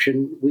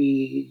prescription,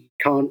 we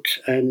can't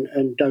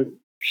and don't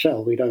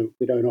sell. We don't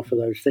offer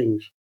those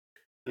things.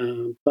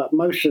 But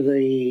most of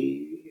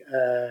the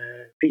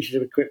pieces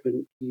of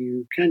equipment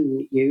you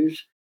can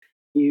use,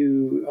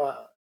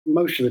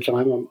 most of the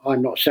time,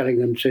 I'm not selling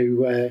them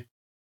to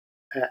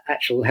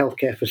actual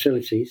healthcare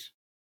facilities.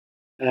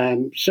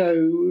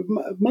 So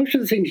most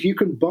of the things you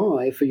can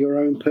buy for your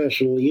own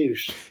personal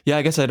use. Yeah,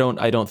 I guess I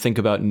don't think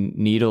about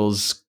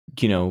needles,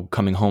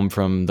 coming home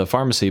from the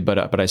pharmacy,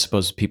 but I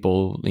suppose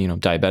people,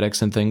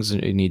 diabetics and things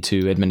need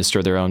to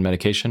administer their own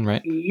medication,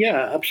 right?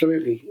 Yeah,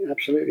 absolutely,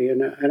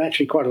 and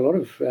actually quite a lot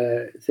of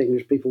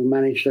things people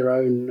manage their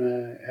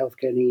own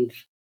healthcare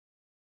needs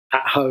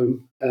at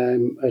home,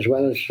 as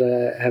well as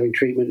having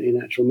treatment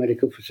in actual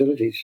medical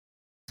facilities.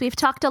 We've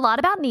talked a lot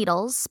about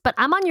needles, but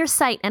I'm on your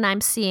site and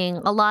I'm seeing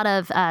a lot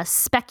of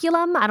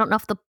speculum. I don't know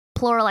if the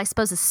plural, I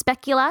suppose, is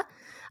specula.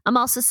 I'm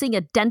also seeing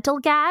a dental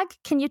gag.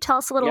 Can you tell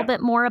us a little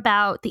bit more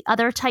about the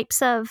other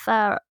types of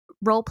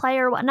role play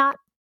or whatnot?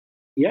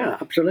 Yeah,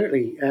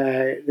 absolutely.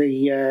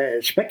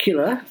 The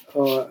specula,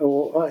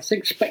 or I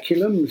think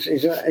speculums,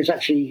 is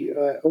actually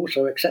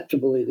also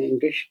acceptable in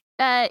English.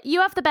 You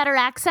have the better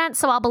accent,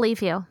 so I'll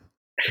believe you.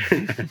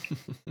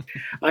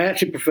 I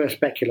actually prefer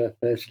specula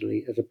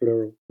personally as a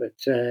plural, but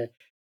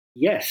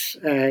yes,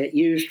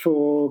 used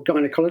for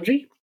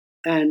gynecology,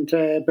 and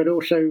but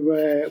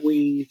also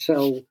we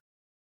sell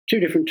two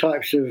different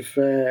types of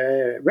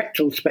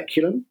rectal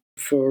speculum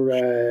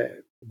for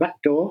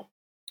backdoor,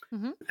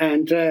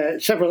 and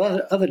several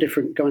other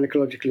different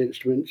gynecological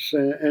instruments,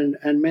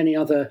 and many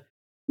other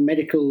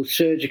medical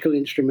surgical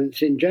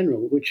instruments in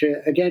general, which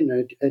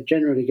again are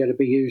generally going to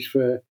be used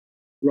for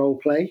role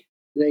play.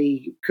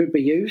 They could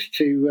be used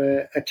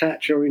to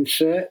attach or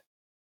insert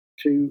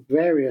to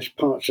various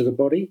parts of the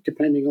body,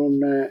 depending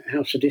on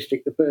how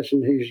sadistic the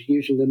person who's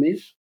using them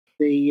is.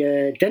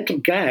 The dental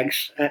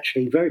gags,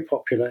 actually very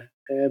popular.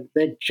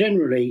 They're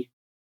generally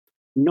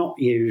not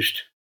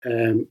used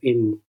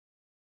in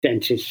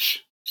dentists'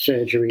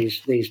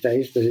 surgeries these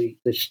days, the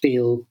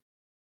steel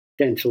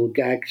dental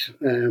gags,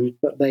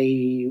 but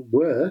they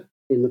were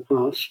in the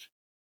past,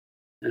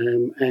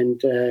 and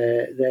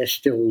they're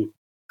still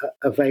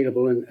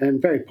available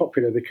and very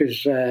popular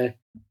because they're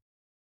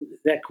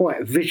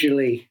quite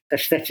visually,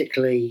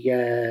 aesthetically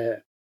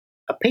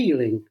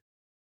appealing,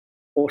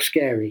 or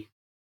scary,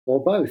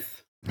 or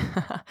both.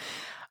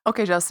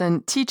 Okay,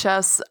 Justin, teach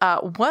us,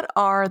 what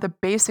are the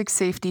basic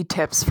safety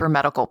tips for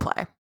medical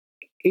play?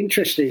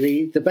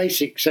 Interestingly, the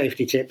basic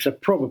safety tips are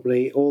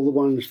probably all the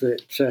ones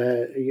that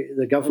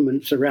the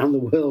governments around the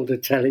world are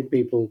telling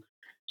people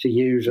to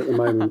use at the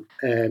moment.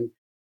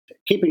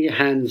 Keeping your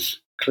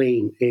hands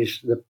clean is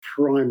the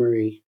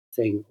primary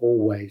thing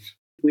always.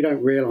 We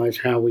don't realize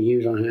how we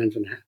use our hands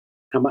and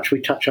how much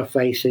we touch our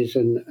faces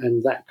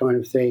and that kind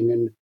of thing.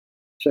 And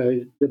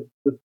so the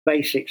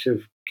basics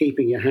of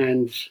keeping your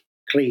hands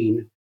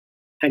clean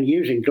and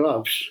using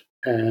gloves,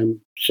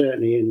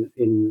 certainly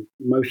in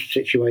most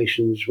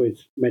situations with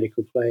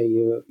medical play,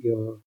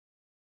 you're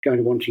going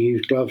to want to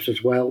use gloves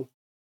as well.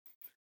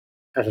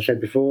 As I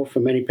said before, for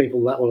many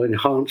people that will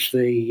enhance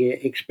the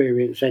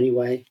experience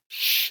anyway.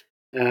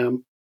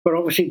 But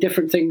obviously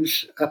different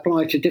things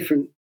apply to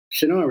different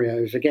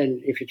scenarios.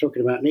 Again, if you're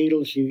talking about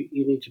needles, you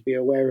need to be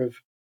aware of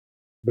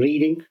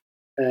bleeding,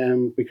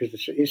 because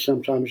there is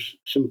sometimes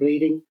some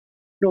bleeding,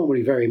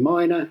 normally very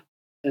minor,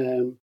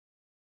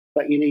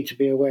 but you need to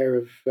be aware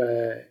of,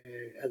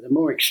 at the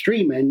more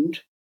extreme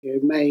end, you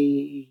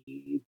may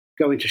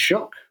go into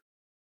shock.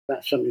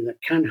 That's something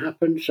that can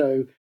happen.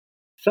 So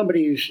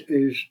somebody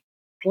who's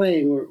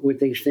playing with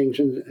these things,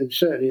 and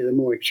certainly at the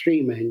more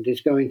extreme end,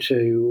 is going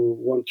to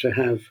want to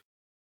have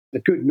a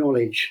good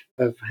knowledge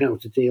of how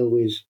to deal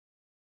with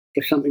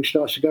if something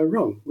starts to go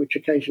wrong, which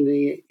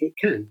occasionally it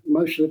can.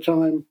 Most of the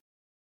time,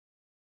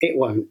 it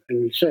won't.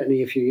 And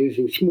certainly if you're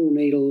using small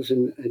needles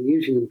and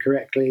using them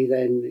correctly,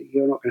 then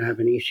you're not going to have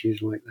any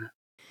issues like that.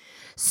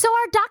 So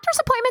are doctor's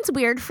appointments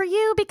weird for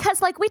you?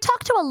 Because, like, we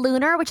talked to a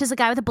Lunar, which is a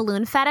guy with a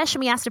balloon fetish,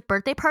 and we asked if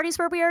birthday parties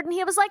were weird, and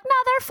he was like, no,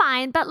 they're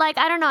fine. But, like,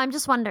 I don't know. I'm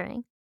just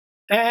wondering.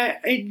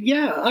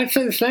 Yeah, I'd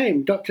say the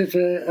same. Doctors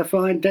are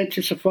fine.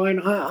 Dentists are fine.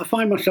 I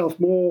find myself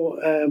more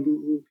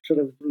sort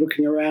of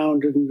looking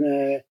around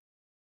and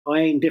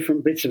eyeing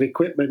different bits of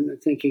equipment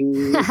and thinking,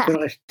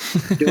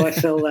 do I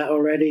sell that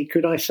already?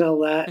 Could I sell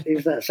that?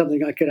 Is that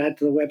something I could add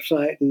to the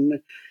website?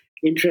 And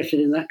interested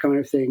in that kind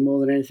of thing more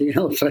than anything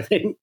else, I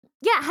think.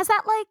 Yeah, has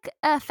that, like,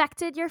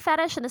 affected your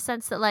fetish in the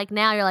sense that, like,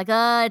 now you're like,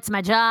 it's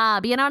my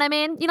job, you know what I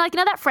mean? You know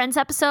that Friends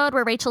episode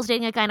where Rachel's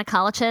dating a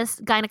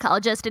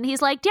gynecologist, and he's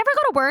like, do you ever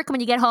go to work and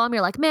when you get home,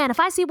 you're like, man, if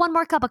I see one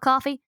more cup of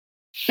coffee?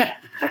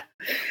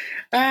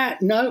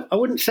 No, I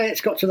wouldn't say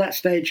it's got to that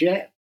stage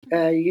yet.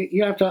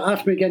 You have to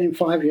ask me again in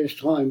 5 years'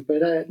 time,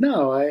 but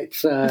no,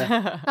 it's...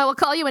 we'll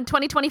call you in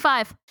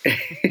 2025.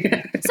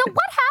 So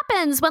what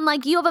happens when,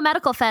 like, you have a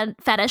medical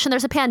fetish and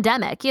there's a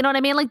pandemic? You know what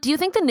I mean? Like, do you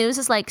think the news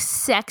is, like,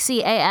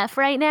 sexy AF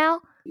right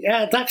now?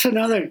 Yeah, that's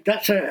another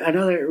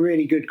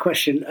really good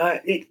question.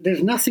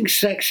 There's nothing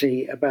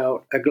sexy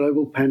about a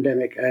global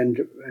pandemic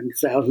and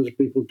thousands of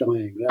people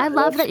dying. I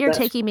love that you're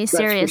taking me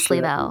seriously,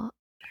 though.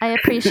 I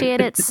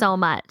appreciate it so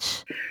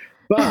much.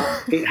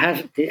 But it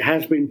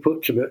has been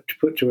put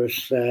to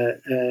us.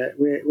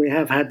 We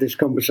have had this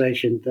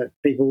conversation that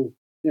people,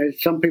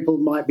 some people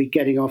might be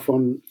getting off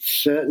on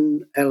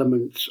certain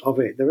elements of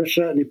it. There are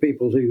certainly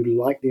people who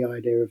like the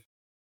idea of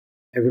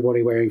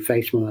everybody wearing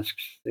face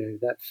masks.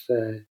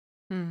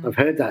 I've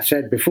heard that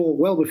said before,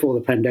 well before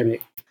the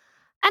pandemic.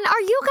 And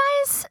are you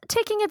guys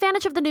taking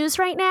advantage of the news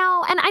right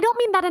now? And I don't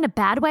mean that in a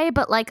bad way,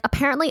 but, like,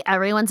 apparently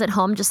everyone's at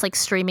home just, like,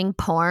 streaming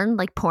porn.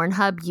 Like,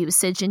 Pornhub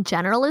usage in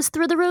general is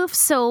through the roof.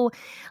 So,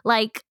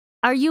 like,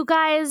 are you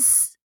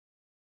guys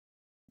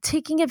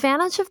taking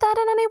advantage of that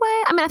in any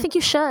way? I mean, I think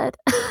you should.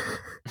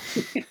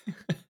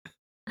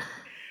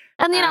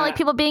 And, like,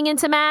 people being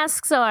into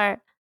masks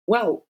or...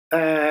 Well,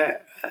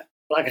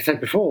 like I said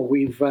before,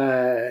 we've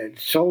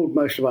sold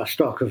most of our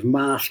stock of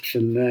masks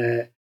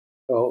and...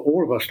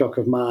 all of our stock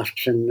of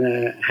masks and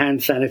hand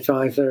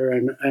sanitizer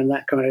and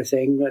that kind of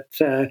thing. But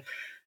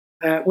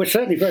we're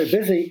certainly very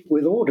busy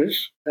with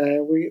orders.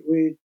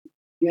 We're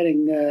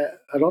getting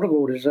a lot of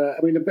orders. I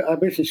mean, our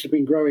business has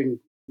been growing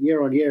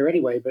year on year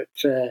anyway, but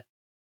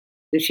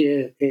this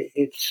year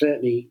it's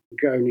certainly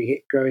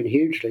growing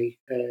hugely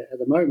at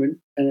the moment.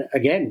 And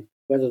again,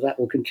 whether that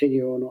will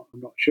continue or not,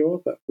 I'm not sure,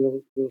 but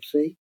we'll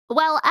see.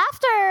 Well,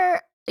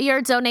 after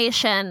your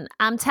donation,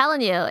 I'm telling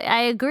you,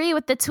 I agree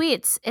with the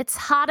tweets. It's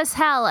hot as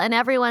hell, and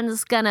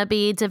everyone's gonna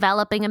be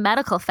developing a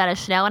medical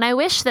fetish now. And I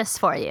wish this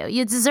for you.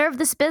 You deserve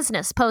this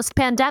business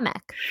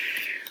post-pandemic.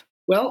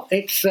 Well,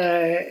 it's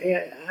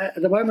at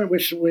the moment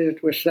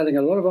we're selling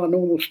a lot of our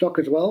normal stock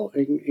as well,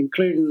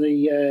 including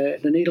the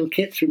needle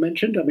kits we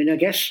mentioned. I mean, I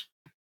guess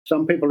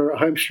some people are at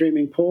home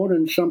streaming porn,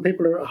 and some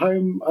people are at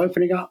home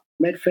opening up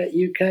MedFet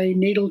UK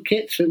needle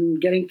kits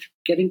and getting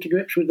to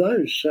grips with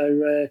those.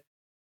 So.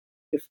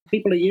 If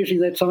people are using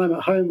their time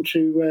at home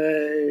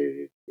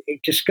to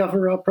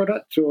discover our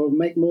products or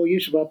make more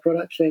use of our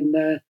products, then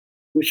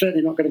we're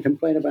certainly not going to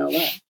complain about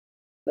that.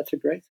 That's a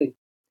great thing.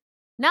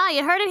 No,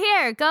 you heard it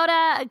here. Go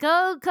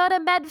to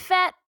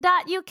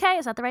medfet.uk.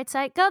 Is that the right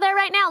site? Go there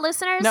right now,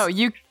 listeners. No,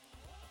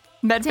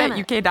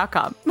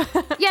 medfetuk.com.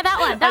 Yeah, that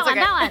one. That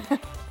one.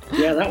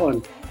 Yeah, that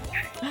one.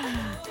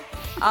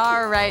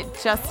 All right,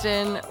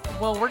 Justin.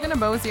 Well, we're going to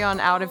mosey on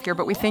out of here,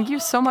 but we thank you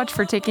so much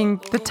for taking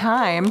the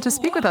time to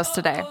speak with us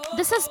today.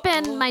 This has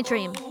been my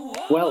dream.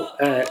 Well,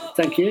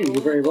 thank you.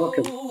 You're very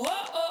welcome.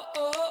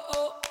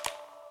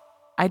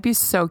 I'd be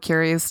so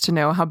curious to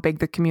know how big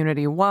the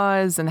community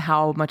was and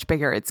how much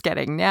bigger it's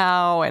getting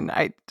now. And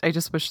I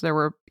just wish there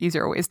were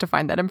easier ways to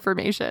find that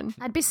information.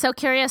 I'd be so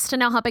curious to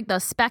know how big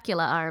those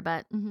specula are,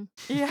 but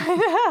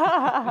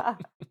Yeah.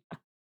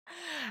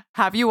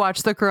 Have you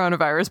watched the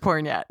coronavirus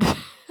porn yet?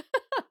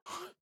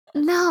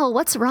 no,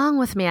 what's wrong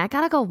with me? I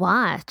gotta go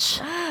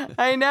watch.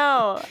 I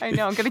know. I'm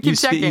going to keep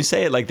checking. You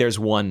say it like there's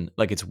one,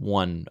 like it's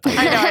one.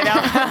 I know.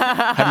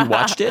 Have you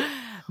watched it?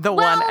 The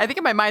one. I think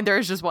in my mind there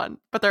is just one,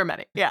 but there are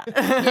many. Yeah.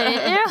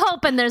 You're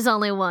hoping there's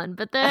only one,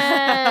 but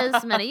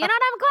there's many. You know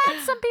what? I'm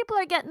glad some people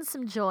are getting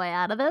some joy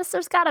out of this.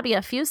 There's got to be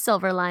a few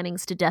silver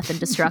linings to death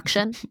and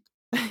destruction.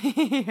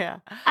 Yeah.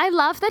 I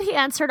love that he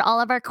answered all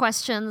of our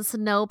questions,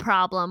 no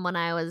problem, when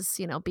I was,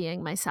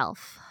 being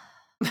myself.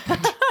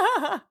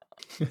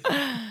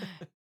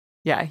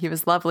 Yeah, he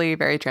was lovely,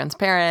 very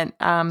transparent,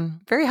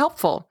 very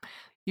helpful.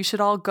 You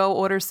should all go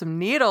order some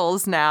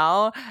needles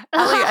now.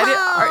 Ellie,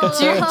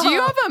 do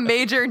you have a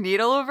major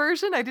needle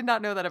aversion? I did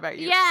not know that about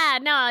you. Yeah,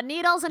 no,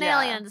 needles and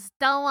aliens.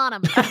 Don't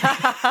want them.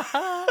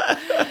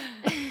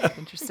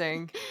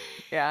 Interesting.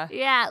 Yeah.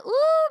 Yeah.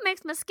 Ooh,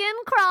 makes my skin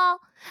crawl.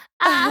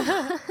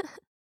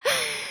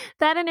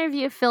 That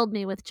interview filled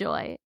me with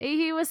joy.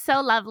 He was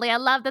so lovely. I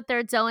love that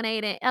they're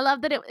donating. I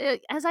love that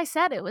it, as I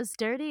said, it was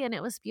dirty and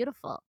it was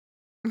beautiful.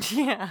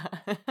 Yeah.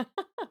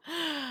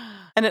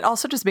 And it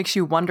also just makes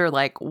you wonder,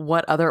 like,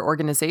 what other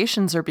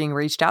organizations are being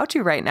reached out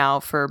to right now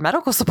for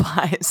medical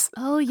supplies.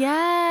 Oh,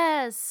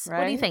 yes. Right?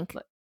 What do you think?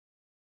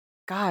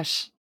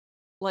 Gosh,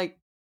 like,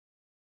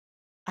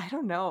 I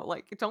don't know.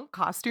 Like, don't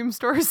costume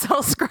stores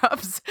sell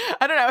scrubs?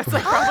 I don't know. It's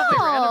like probably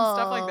random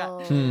stuff like that.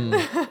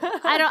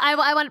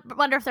 I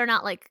wonder if they're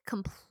not like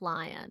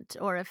compliant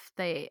or if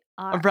they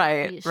are.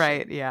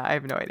 Right. Yeah, I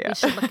have no idea. We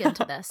should look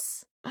into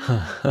this.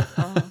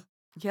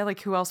 Yeah, like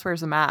who else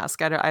wears a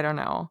mask? I don't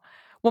know.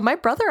 Well, my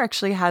brother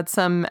actually had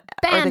some.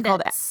 Bandits. Are they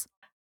called?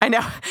 I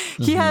know.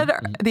 He had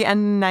the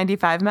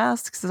N95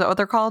 masks. Is that what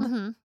they're called?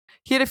 Mm-hmm.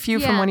 He had a few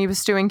from when he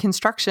was doing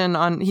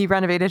construction he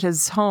renovated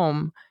his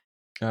home.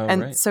 Oh,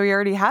 and right. so he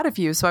already had a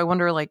few. So I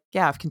wonder, like,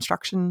 if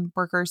construction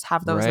workers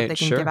have those that they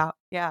can give out.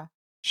 Yeah.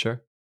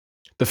 Sure.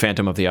 The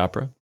Phantom of the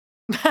Opera.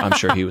 I'm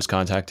sure he was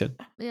contacted.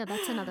 Yeah,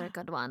 that's another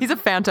good one. He's a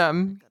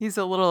phantom. He's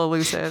a little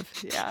elusive.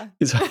 Yeah.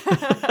 He's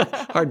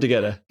hard to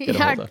get a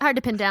hold of. Hard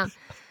to pin down.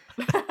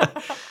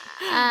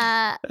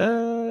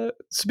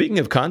 Speaking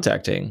of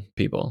contacting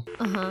people.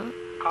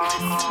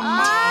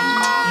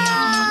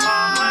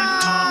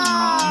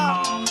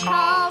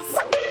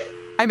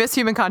 I miss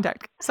human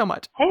contact so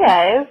much. Hey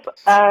guys,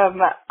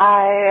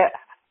 I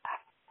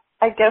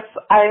guess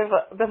I've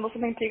been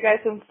listening to you guys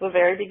since the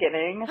very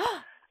beginning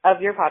of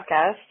your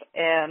podcast,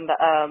 and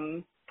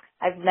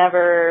I've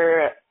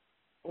never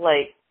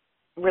like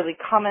really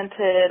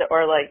commented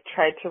or like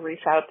tried to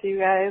reach out to you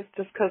guys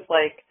just because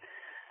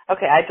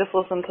okay, I just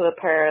listened to the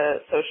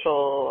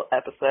parasocial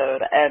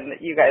episode and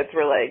you guys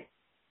were like,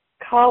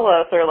 call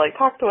us or like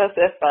talk to us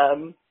if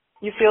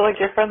you feel like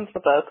you're friends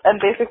with us, and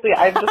basically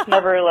I've just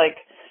never like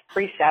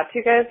reached out to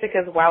you guys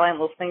because while I'm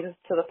listening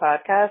to the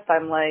podcast,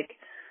 I'm like,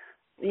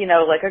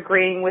 like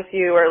agreeing with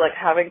you or like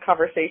having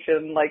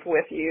conversation like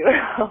with you,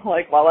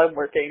 like while I'm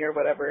working or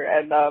whatever.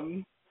 And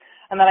then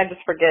I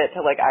just forget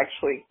to like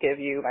actually give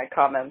you my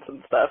comments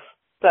and stuff.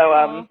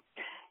 So,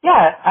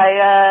 yeah,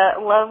 I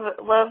love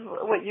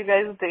what you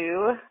guys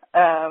do.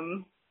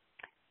 And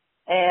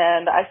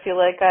I feel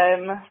like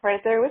I'm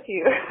right there with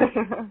you.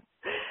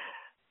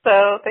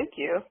 So thank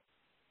you.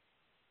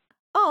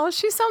 Oh,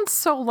 she sounds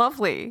so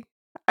lovely.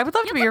 I would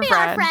love to be your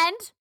our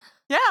friend.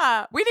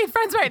 Yeah, we need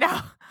friends right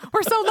now.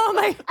 We're so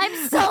lonely.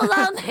 I'm so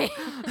lonely.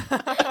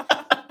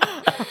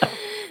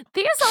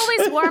 These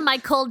always warm my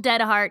cold,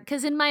 dead heart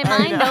because in my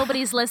mind,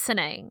 nobody's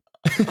listening.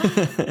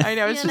 I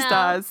know, it's just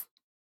us.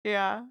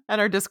 Yeah, and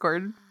our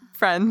Discord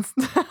friends.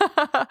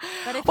 But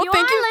if you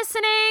are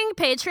listening,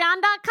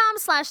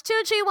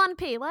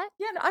 patreon.com/2G1P. What?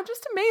 Yeah, no, I'm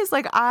just amazed.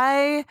 Like,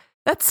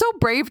 that's so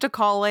brave to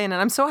call in,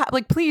 and I'm so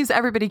like, please,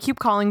 everybody, keep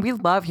calling. We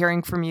love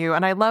hearing from you,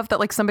 and I love that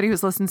like somebody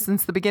who's listened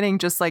since the beginning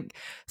just like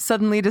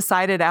suddenly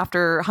decided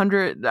after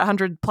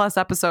 100 plus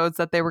episodes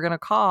that they were going to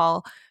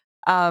call.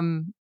 I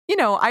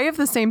have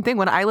the same thing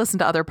when I listen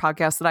to other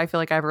podcasts that I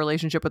feel like I have a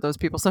relationship with those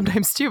people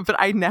sometimes too, but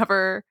I've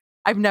never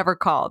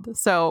called.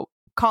 So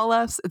call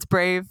us. It's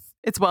brave.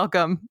 It's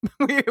welcome.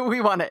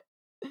 We want it.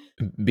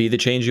 Be the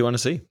change you want to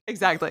see.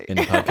 Exactly. In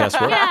the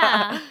podcast world.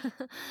 Yeah.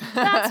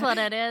 That's what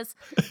it is.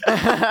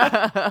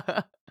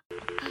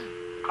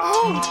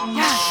 Oh,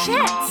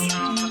 shit.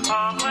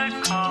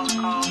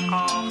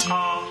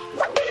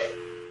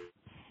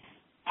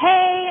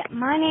 Hey,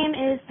 my name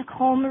is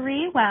Nicole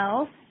Marie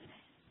Wells.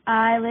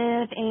 I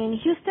live in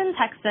Houston,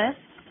 Texas,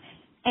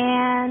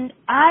 and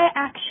I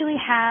actually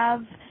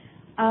have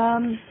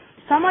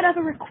somewhat of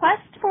a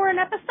request for an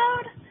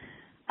episode.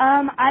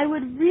 I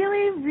would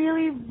really,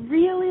 really,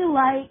 really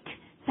like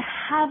to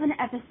have an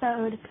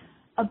episode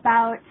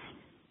about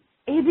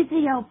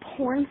ABDL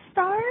porn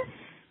stars.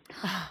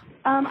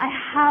 I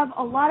have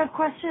a lot of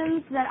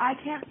questions that I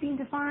can't seem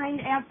to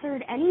find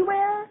answered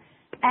anywhere,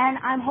 And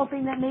I'm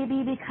hoping that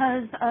maybe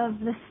because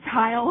of the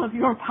style of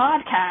your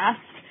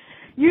podcast,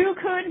 you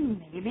could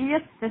maybe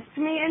assist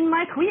me in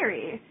my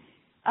query.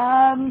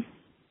 I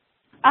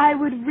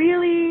would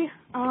really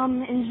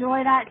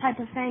enjoy that type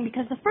of thing,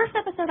 because the first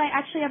episode I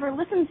actually ever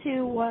listened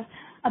to was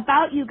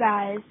about you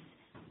guys,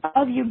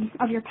 of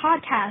your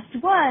podcast,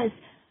 was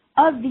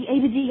of the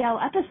ABDL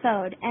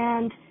episode,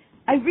 and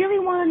I really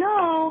want to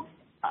know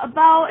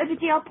about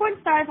ABDL porn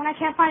stars, and I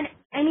can't find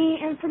any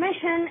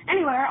information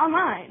anywhere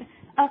online.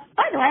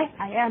 By the way,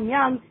 I am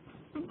young.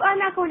 I'm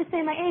not going to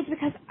say my age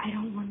because I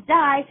don't want to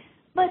die.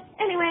 But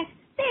anyway,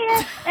 see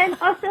ya. And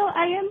also,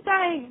 I am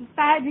dying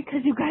inside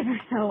because you guys are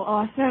so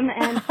awesome.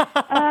 And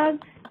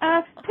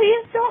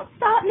please don't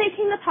stop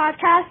making the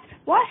podcast.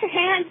 Wash your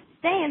hands,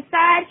 stay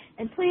inside,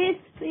 and please,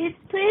 please,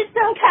 please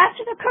don't catch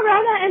the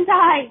corona and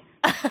die.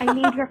 I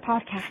need your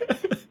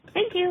podcast.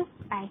 Thank you.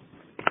 Bye.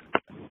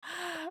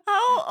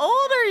 How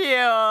old are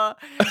you?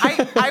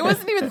 I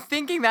wasn't even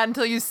thinking that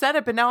until you said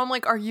it, but now I'm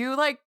like, are you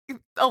like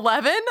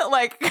 11?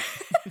 Like, Oh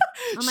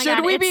my should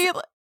God, we be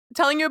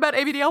telling you about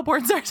ABDL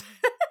porn stars?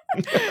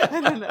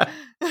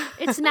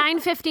 It's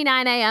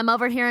 9:59 a.m.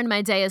 over here, and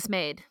my day is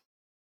made.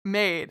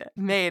 Made.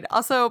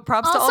 Also,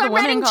 props to all Also, the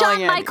women writing calling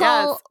John in.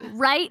 Michael Yes.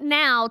 right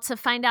now to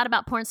find out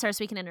about porn stars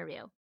we can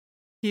interview.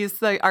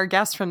 He's our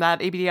guest from that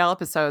ABDL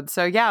episode.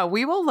 So yeah,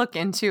 we will look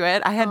into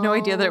it. I had no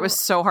idea that it was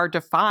so hard to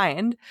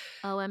find.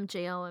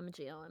 OMG,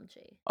 OMG, OMG.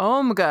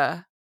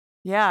 Omega.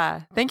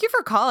 Yeah. Thank you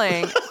for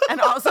calling. And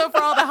also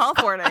for all the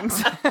health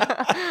warnings.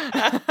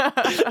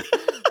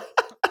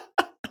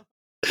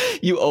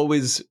 You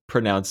always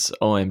pronounce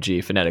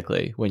OMG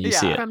phonetically when you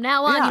see it. From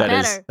now on, Yeah. you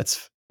better.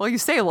 That's Well, you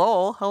say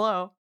lol.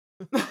 Hello.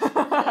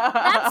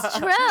 That's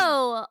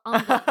true.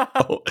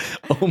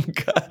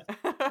 Omega.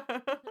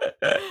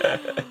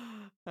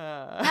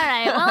 All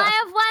right. Well, I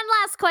have one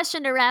last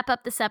question to wrap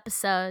up this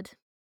episode.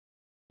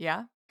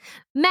 Yeah.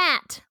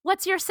 Matt,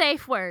 what's your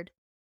safe word?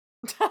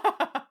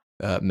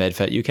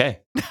 MedFet UK.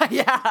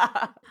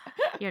 Yeah.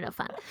 You're no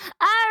fun.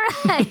 All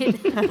right.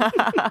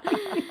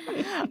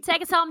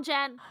 Take us home,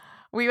 Jen.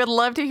 We would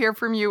love to hear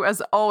from you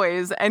as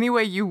always. Any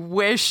way you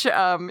wish.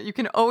 You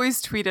can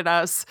always tweet at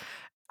us.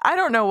 I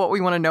don't know what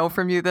we want to know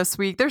from you this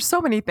week. There's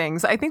so many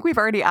things. I think we've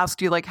already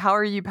asked you, like, how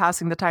are you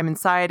passing the time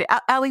inside?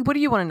 Allie, what do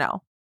you want to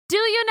know? Do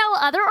you know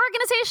other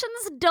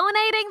organizations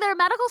donating their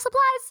medical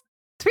supplies?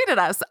 Tweet at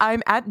us.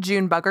 I'm at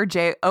June Bugger,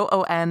 Joon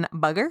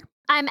Bugger.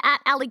 I'm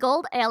at Allie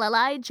Gold,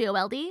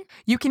 ALLIGOLD.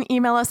 You can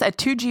email us at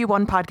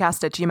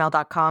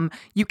 2g1podcast@gmail.com.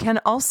 You can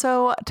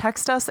also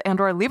text us and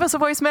or leave us a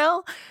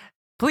voicemail.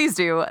 Please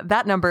do.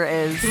 That number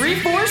is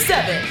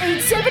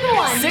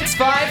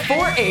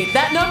 347-871-6548.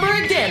 That number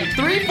again,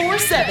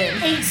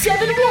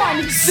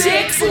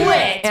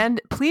 347-871-6LIT.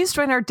 And please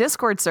join our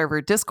Discord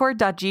server,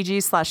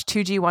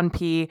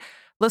 discord.gg/2g1p.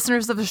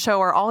 Listeners of the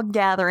show are all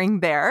gathering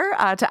there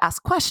to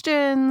ask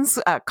questions,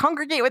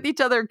 congregate with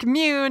each other,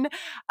 commune,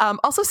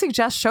 also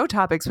suggest show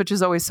topics, which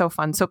is always so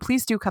fun. So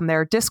please do come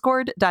there,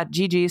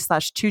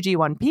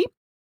 discord.gg/2g1p.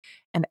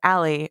 And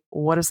Allie,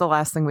 what is the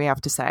last thing we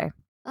have to say?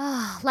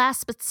 Oh,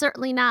 last but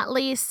certainly not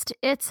least,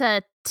 it's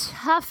a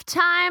tough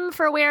time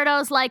for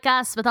weirdos like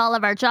us with all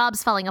of our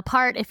jobs falling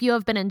apart. If you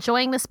have been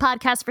enjoying this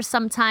podcast for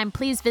some time,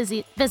 please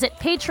visit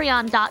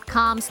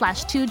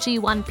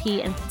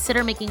patreon.com/2g1p and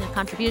consider making a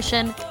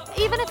contribution.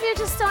 Even if you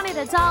just donate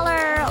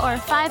 $1 or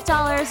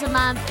 $5 a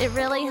month, it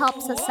really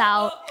helps us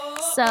out.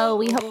 So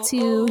we hope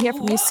to hear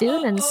from you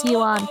soon and see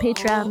you on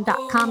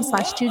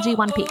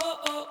patreon.com/2g1p.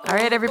 All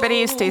right,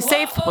 everybody, stay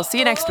safe. We'll see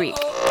you next week.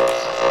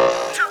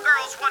 Two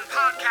Girls, One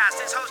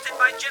Podcast is hosted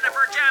by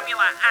Jennifer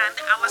Jamula and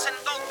Allison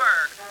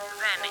Goldberg.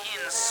 Then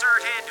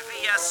inserted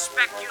via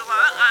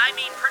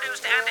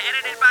produced and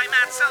edited by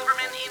Matt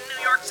Silverman in New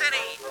York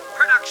City.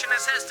 Production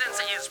assistance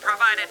is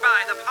provided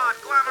by the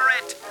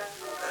Podglomerate.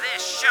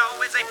 This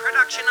show is a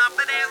production of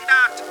The Daily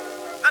Dot,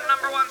 the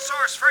 #1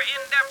 source for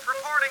in-depth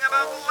reporting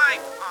about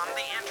life on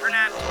the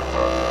internet.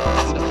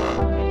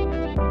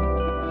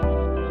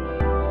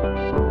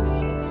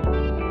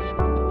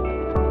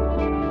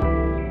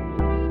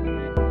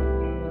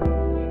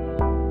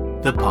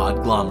 The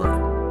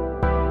Podglomerate.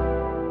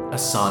 A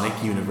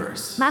sonic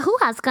universe. My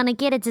hoo-ha's gonna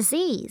get a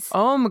disease.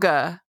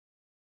 Omega.